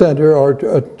become a center or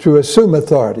to assume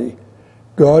authority.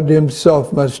 God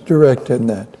himself must direct in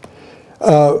that.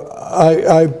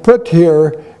 I put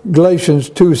here Galatians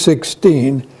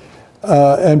 2:16,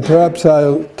 and perhaps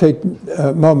I'll take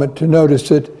a moment to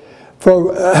notice it,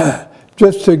 for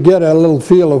just to get a little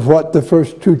feel of what the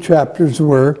first two chapters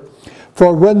were.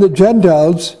 For when the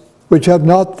Gentiles, which have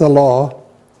not the law,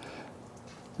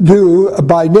 do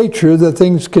by nature the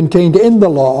things contained in the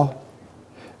law,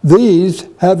 these,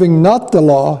 having not the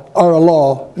law, are a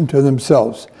law unto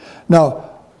themselves. Now,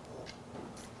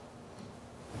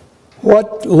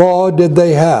 what law did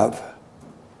they have?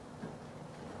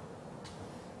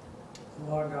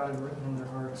 The law God had written in their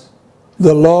hearts.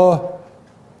 The law,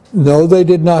 no, they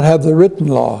did not have the written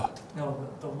law. No,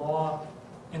 the law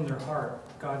in their heart.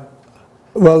 God.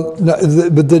 Well,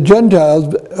 but the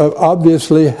Gentiles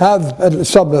obviously have,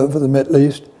 some of them at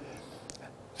least,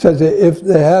 says that if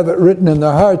they have it written in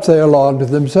their hearts, they are law unto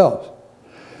themselves.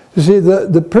 You see,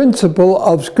 the principle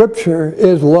of Scripture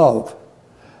is love.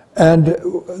 And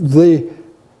the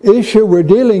issue we're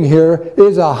dealing here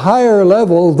is a higher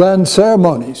level than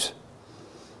ceremonies.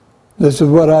 This is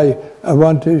what I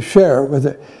want to share with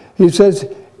it. He says,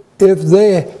 if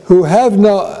they who have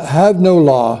no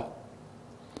law,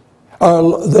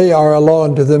 they are a law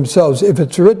unto themselves. If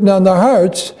it's written on their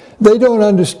hearts, they don't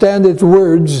understand its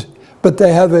words, but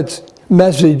they have its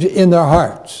message in their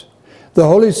hearts. The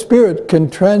Holy Spirit can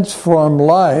transform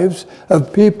lives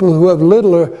of people who have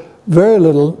little or very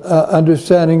little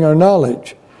understanding or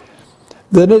knowledge.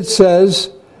 Then it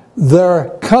says,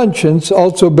 their conscience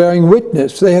also bearing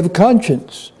witness. They have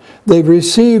conscience. They've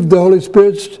received the Holy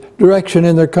Spirit's direction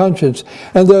in their conscience.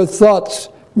 And their thoughts,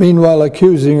 meanwhile,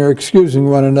 accusing or excusing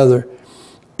one another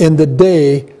in the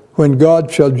day when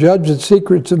God shall judge the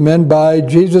secrets of men by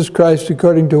Jesus Christ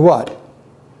according to what?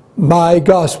 My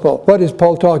gospel. What is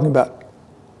Paul talking about?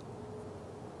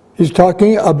 He's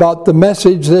talking about the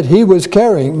message that he was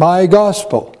carrying, my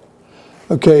gospel.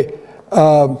 Okay.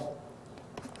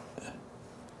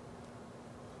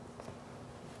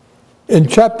 In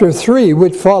chapter 3,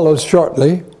 which follows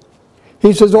shortly,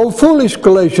 he says, O foolish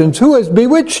Galatians, who has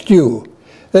bewitched you,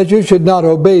 that you should not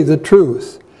obey the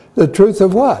truth? The truth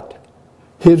of what?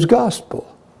 His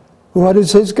gospel. What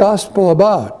is his gospel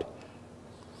about?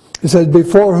 It says,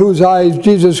 before whose eyes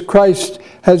Jesus Christ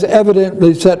has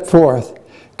evidently set forth,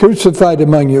 crucified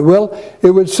among you? Well, it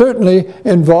would certainly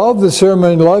involve the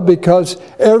ceremonial law, because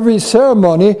every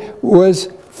ceremony was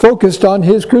focused on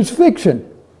his crucifixion.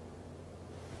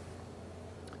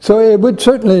 So it would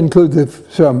certainly include the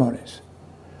ceremonies.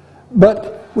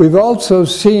 But we've also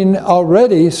seen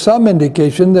already some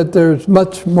indication that there's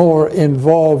much more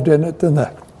involved in it than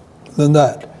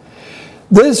that.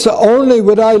 This only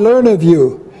would I learn of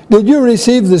you. Did you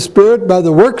receive the Spirit by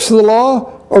the works of the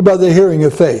law or by the hearing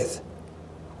of faith?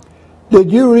 Did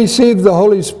you receive the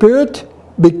Holy Spirit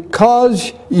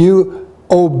because you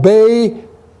obey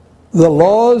the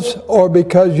laws, or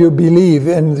because you believe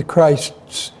in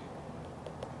Christ's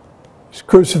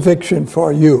crucifixion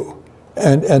for you,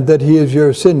 and that he is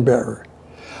your sin bearer?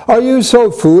 Are you so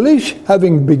foolish,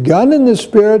 having begun in the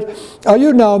Spirit, are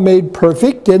you now made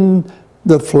perfect in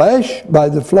the flesh, by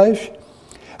the flesh?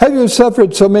 Have you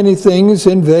suffered so many things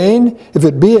in vain, if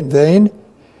it be in vain?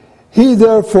 He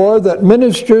therefore that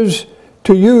ministers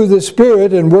to you the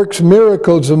Spirit and works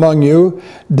miracles among you,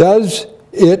 does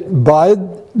he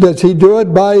do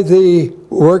it by the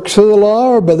works of the law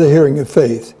or by the hearing of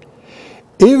faith?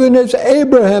 Even as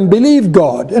Abraham believed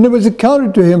God, and it was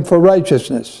accounted to him for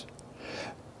righteousness.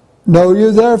 Know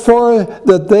you therefore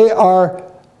that they are,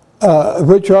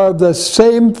 which are of the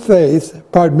same faith,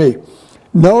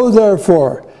 know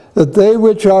therefore that they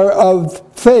which are of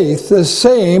faith, the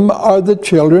same are the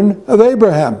children of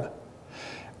Abraham.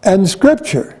 And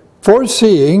Scripture,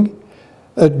 foreseeing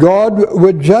that God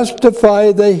would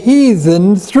justify the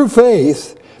heathen through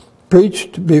faith,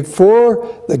 preached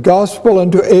before the gospel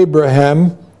unto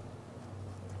Abraham,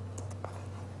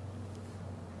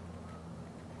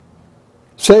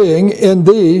 saying, in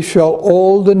thee shall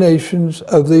all the nations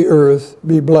of the earth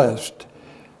be blessed.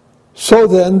 So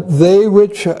then, they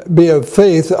which be of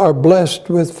faith are blessed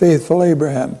with faithful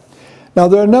Abraham. Now,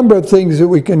 there are a number of things that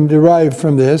we can derive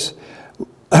from this.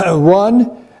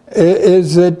 One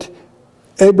is that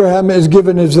Abraham is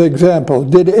given as an example.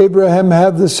 Did Abraham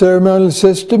have the ceremonial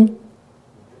system?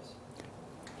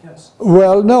 Yes.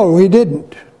 Well, no, he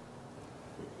didn't.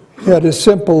 He had a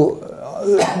simple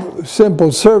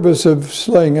service of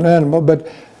slaying an animal,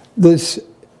 but this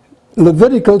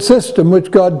Levitical system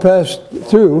which God passed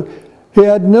through, he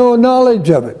had no knowledge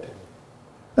of it.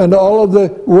 And all of the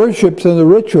worships and the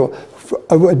ritual.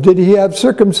 Did he have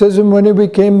circumcision when he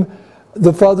became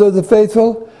the father of the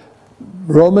faithful?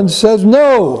 Romans says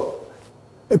no.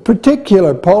 In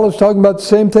particular, Paul is talking about the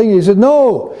same thing. He said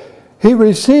no. He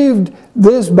received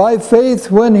this by faith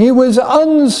when he was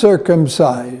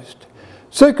uncircumcised.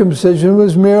 Circumcision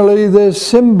was merely the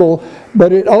symbol,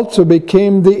 but it also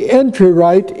became the entry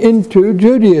right into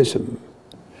Judaism.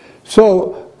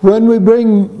 So when we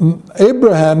bring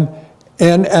Abraham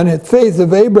and the faith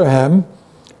of Abraham,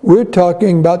 we're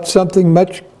talking about something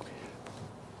much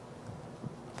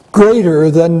greater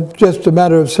than just a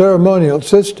matter of ceremonial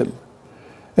system.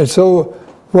 And so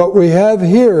what we have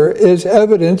here is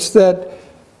evidence that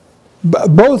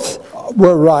both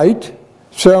were right.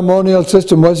 Ceremonial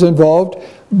system was involved,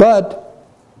 but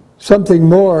something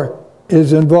more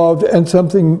is involved, and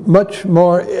something much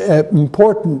more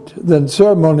important than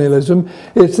ceremonialism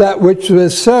is that which the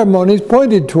ceremonies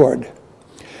pointed toward.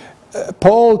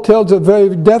 Paul tells us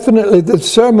very definitely that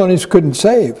ceremonies couldn't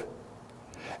save.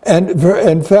 And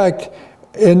in fact,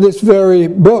 in this very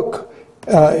book,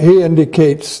 he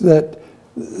indicates that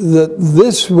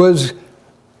this was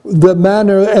the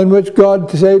manner in which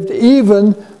God saved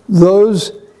even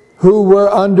those who were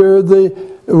under within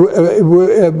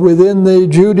the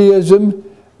Judaism,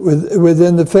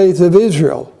 within the faith of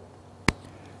Israel.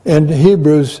 In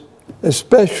Hebrews,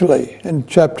 especially in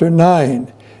chapter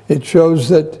 9, it shows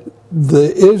that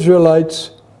the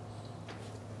Israelites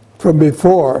from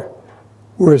before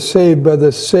were saved by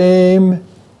the same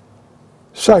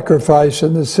sacrifice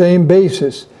and the same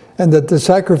basis, and that the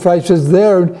sacrifices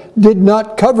there did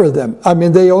not cover them. I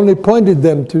mean, they only pointed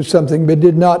them to something, but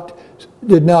did not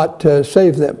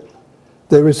save them.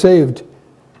 They were saved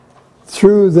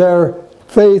through their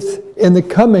faith in the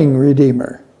coming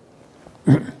Redeemer.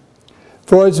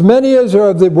 For as many as are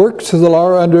of the works of the law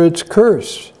are under its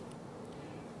curse.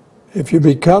 If you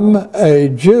become a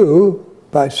Jew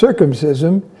by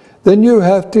circumcision, then you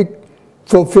have to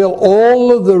fulfill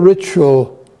all of the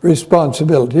ritual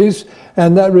responsibilities,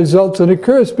 and that results in a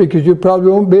curse because you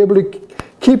probably won't be able to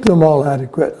keep them all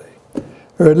adequately.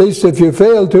 Or at least if you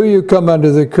fail to, you come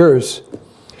under the curse.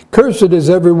 Cursed is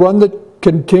everyone that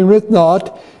continueth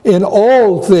not in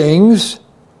all things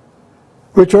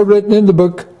which are written in the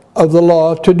book of the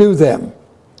law to do them.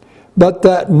 But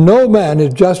that no man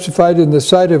is justified in the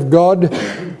sight of God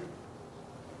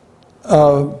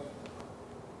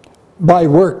by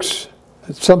works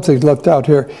something's left out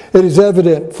here. It is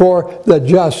evident, for the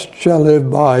just shall live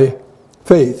by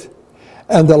faith.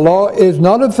 And the law is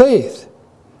not of faith,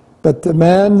 but the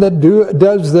man that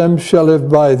does them shall live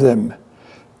by them.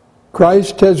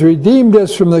 Christ has redeemed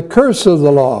us from the curse of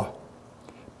the law,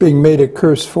 being made a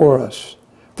curse for us.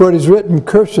 For it is written,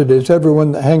 cursed is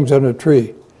everyone that hangs on a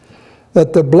tree,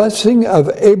 that the blessing of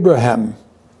Abraham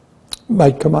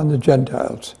might come on the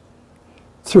Gentiles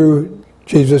through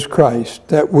Jesus Christ,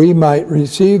 that we might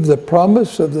receive the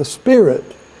promise of the Spirit.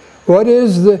 What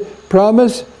is the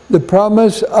promise? The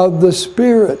promise of the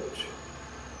Spirit.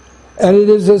 And it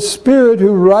is the Spirit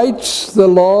who writes the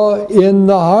law in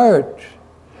the heart.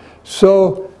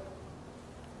 So,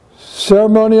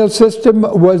 ceremonial system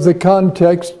was the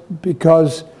context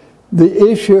because the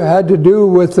issue had to do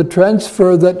with the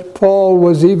transfer that Paul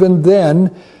was even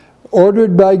then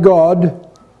ordered by God,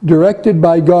 directed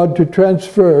by God to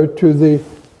transfer to the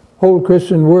whole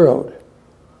Christian world.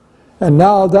 And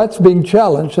now that's being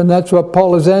challenged, and that's what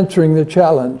Paul is answering the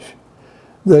challenge.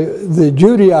 The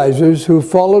Judaizers who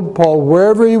followed Paul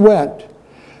wherever he went,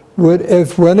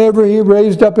 whenever he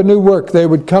raised up a new work, they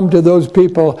would come to those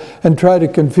people and try to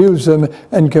confuse them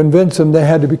and convince them they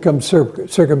had to become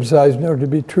circumcised in order to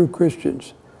be true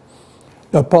Christians.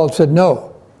 Now Paul said,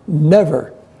 no,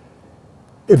 never.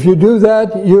 If you do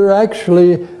that, you're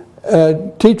actually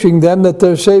teaching them that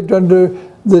they're saved under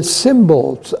the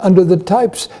symbols, under the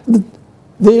types.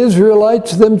 The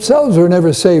Israelites themselves were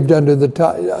never saved under the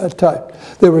type.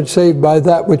 They were saved by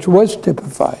that which was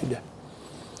typified.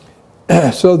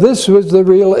 So this was the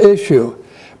real issue.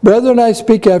 Brethren, I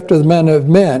speak after the manner of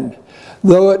men.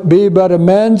 Though it be but a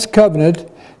man's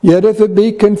covenant, yet if it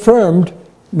be confirmed,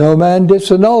 no man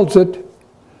disannuls it,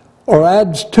 or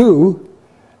adds to.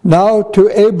 Now to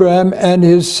Abraham and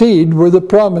his seed were the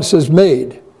promises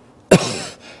made.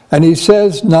 And he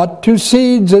says, not to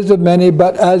seeds as of many,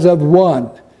 but as of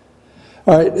one.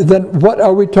 All right, then what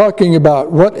are we talking about?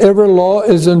 Whatever law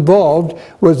is involved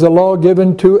was the law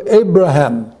given to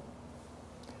Abraham.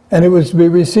 And it was to be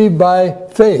received by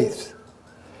faith.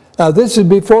 Now this is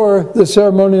before the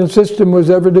ceremonial system was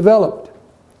ever developed.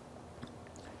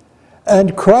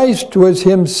 And Christ was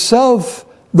himself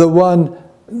the one,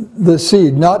 the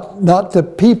seed, not the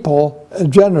people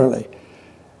generally.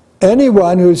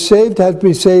 Anyone who is saved has to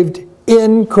be saved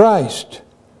in Christ.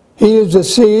 He is the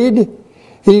seed.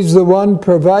 He's the one who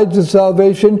provides the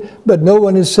salvation, but no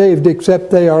one is saved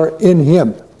except they are in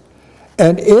him.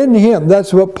 And in him,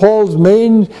 that's what Paul's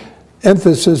main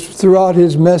emphasis throughout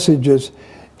his messages.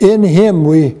 In him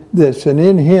we this, and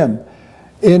in him.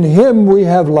 In him we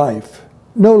have life.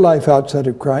 No life outside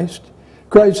of Christ.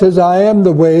 Christ says, I am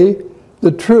the way,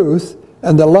 the truth,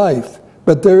 and the life.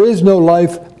 But there is no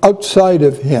life outside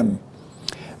of him.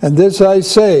 And this I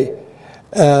say,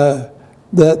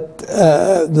 that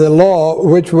the law,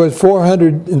 which was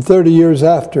 430 years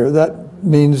after, that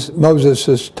means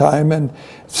Moses' time and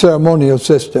ceremonial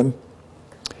system,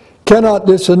 cannot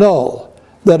disannul,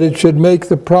 that it should make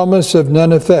the promise of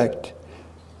none effect.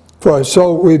 For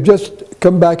so we've just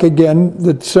come back again,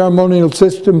 the ceremonial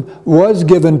system was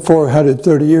given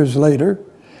 430 years later,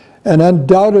 and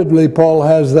undoubtedly Paul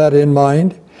has that in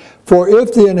mind. For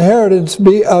if the inheritance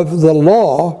be of the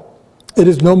law, it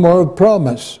is no more of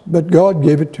promise, but God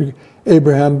gave it to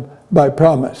Abraham by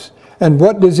promise. And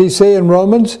what does he say in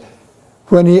Romans?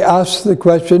 When he asks the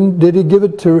question, did he give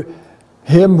it to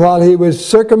him while he was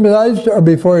circumcised or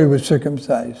before he was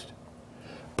circumcised?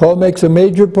 Paul makes a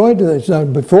major point of this. Now,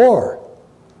 before.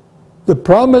 The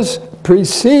promise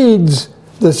precedes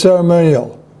the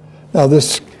ceremonial. Now,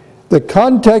 the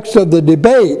context of the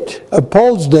debate of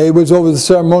Paul's day was over the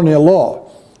ceremonial law,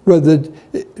 where the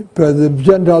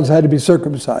Gentiles had to be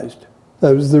circumcised.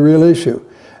 That was the real issue.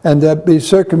 And that be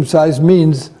circumcised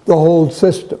means the whole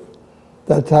system.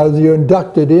 That's how you're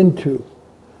inducted into.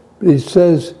 But he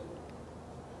says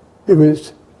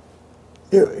the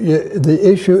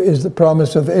issue is the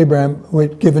promise of Abraham,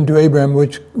 given to Abraham,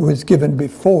 which was given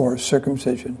before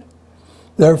circumcision.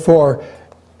 Therefore,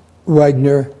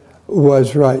 Wagner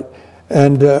was right.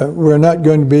 And we're not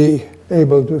going to be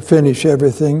able to finish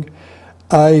everything.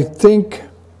 I think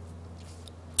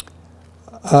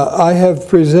I have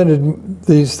presented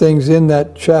these things in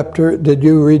that chapter. Did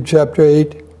you read chapter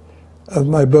 8 of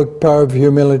my book, Power of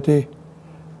Humility?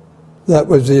 That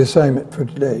was the assignment for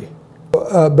today.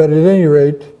 But at any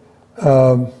rate,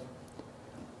 I'll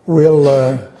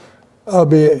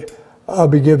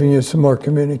be giving you some more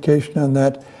communication on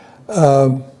that.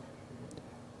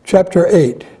 Chapter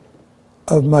 8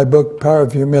 of my book, Power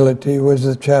of Humility, was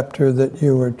the chapter that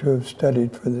you were to have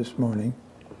studied for this morning.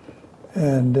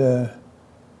 And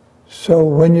So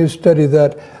when you study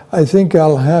that, I think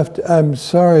I'm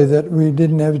sorry that we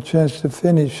didn't have a chance to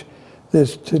finish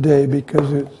this today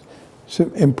because it's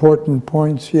some important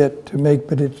points yet to make,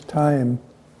 but it's time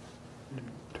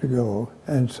to go,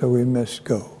 and so we must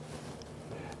go.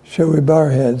 Shall we bow our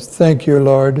heads? Thank you,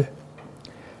 Lord,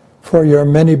 for your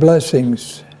many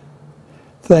blessings.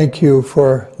 Thank you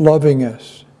for loving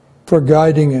us, for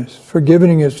guiding us, for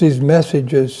giving us these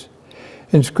messages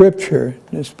in Scripture,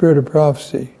 in the spirit of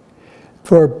prophecy,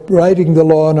 for writing the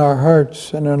law in our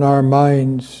hearts and in our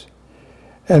minds,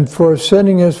 and for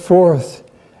sending us forth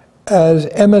as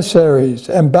emissaries,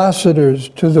 ambassadors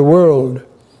to the world.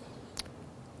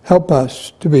 Help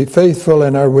us to be faithful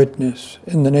in our witness.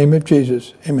 In the name of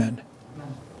Jesus, amen.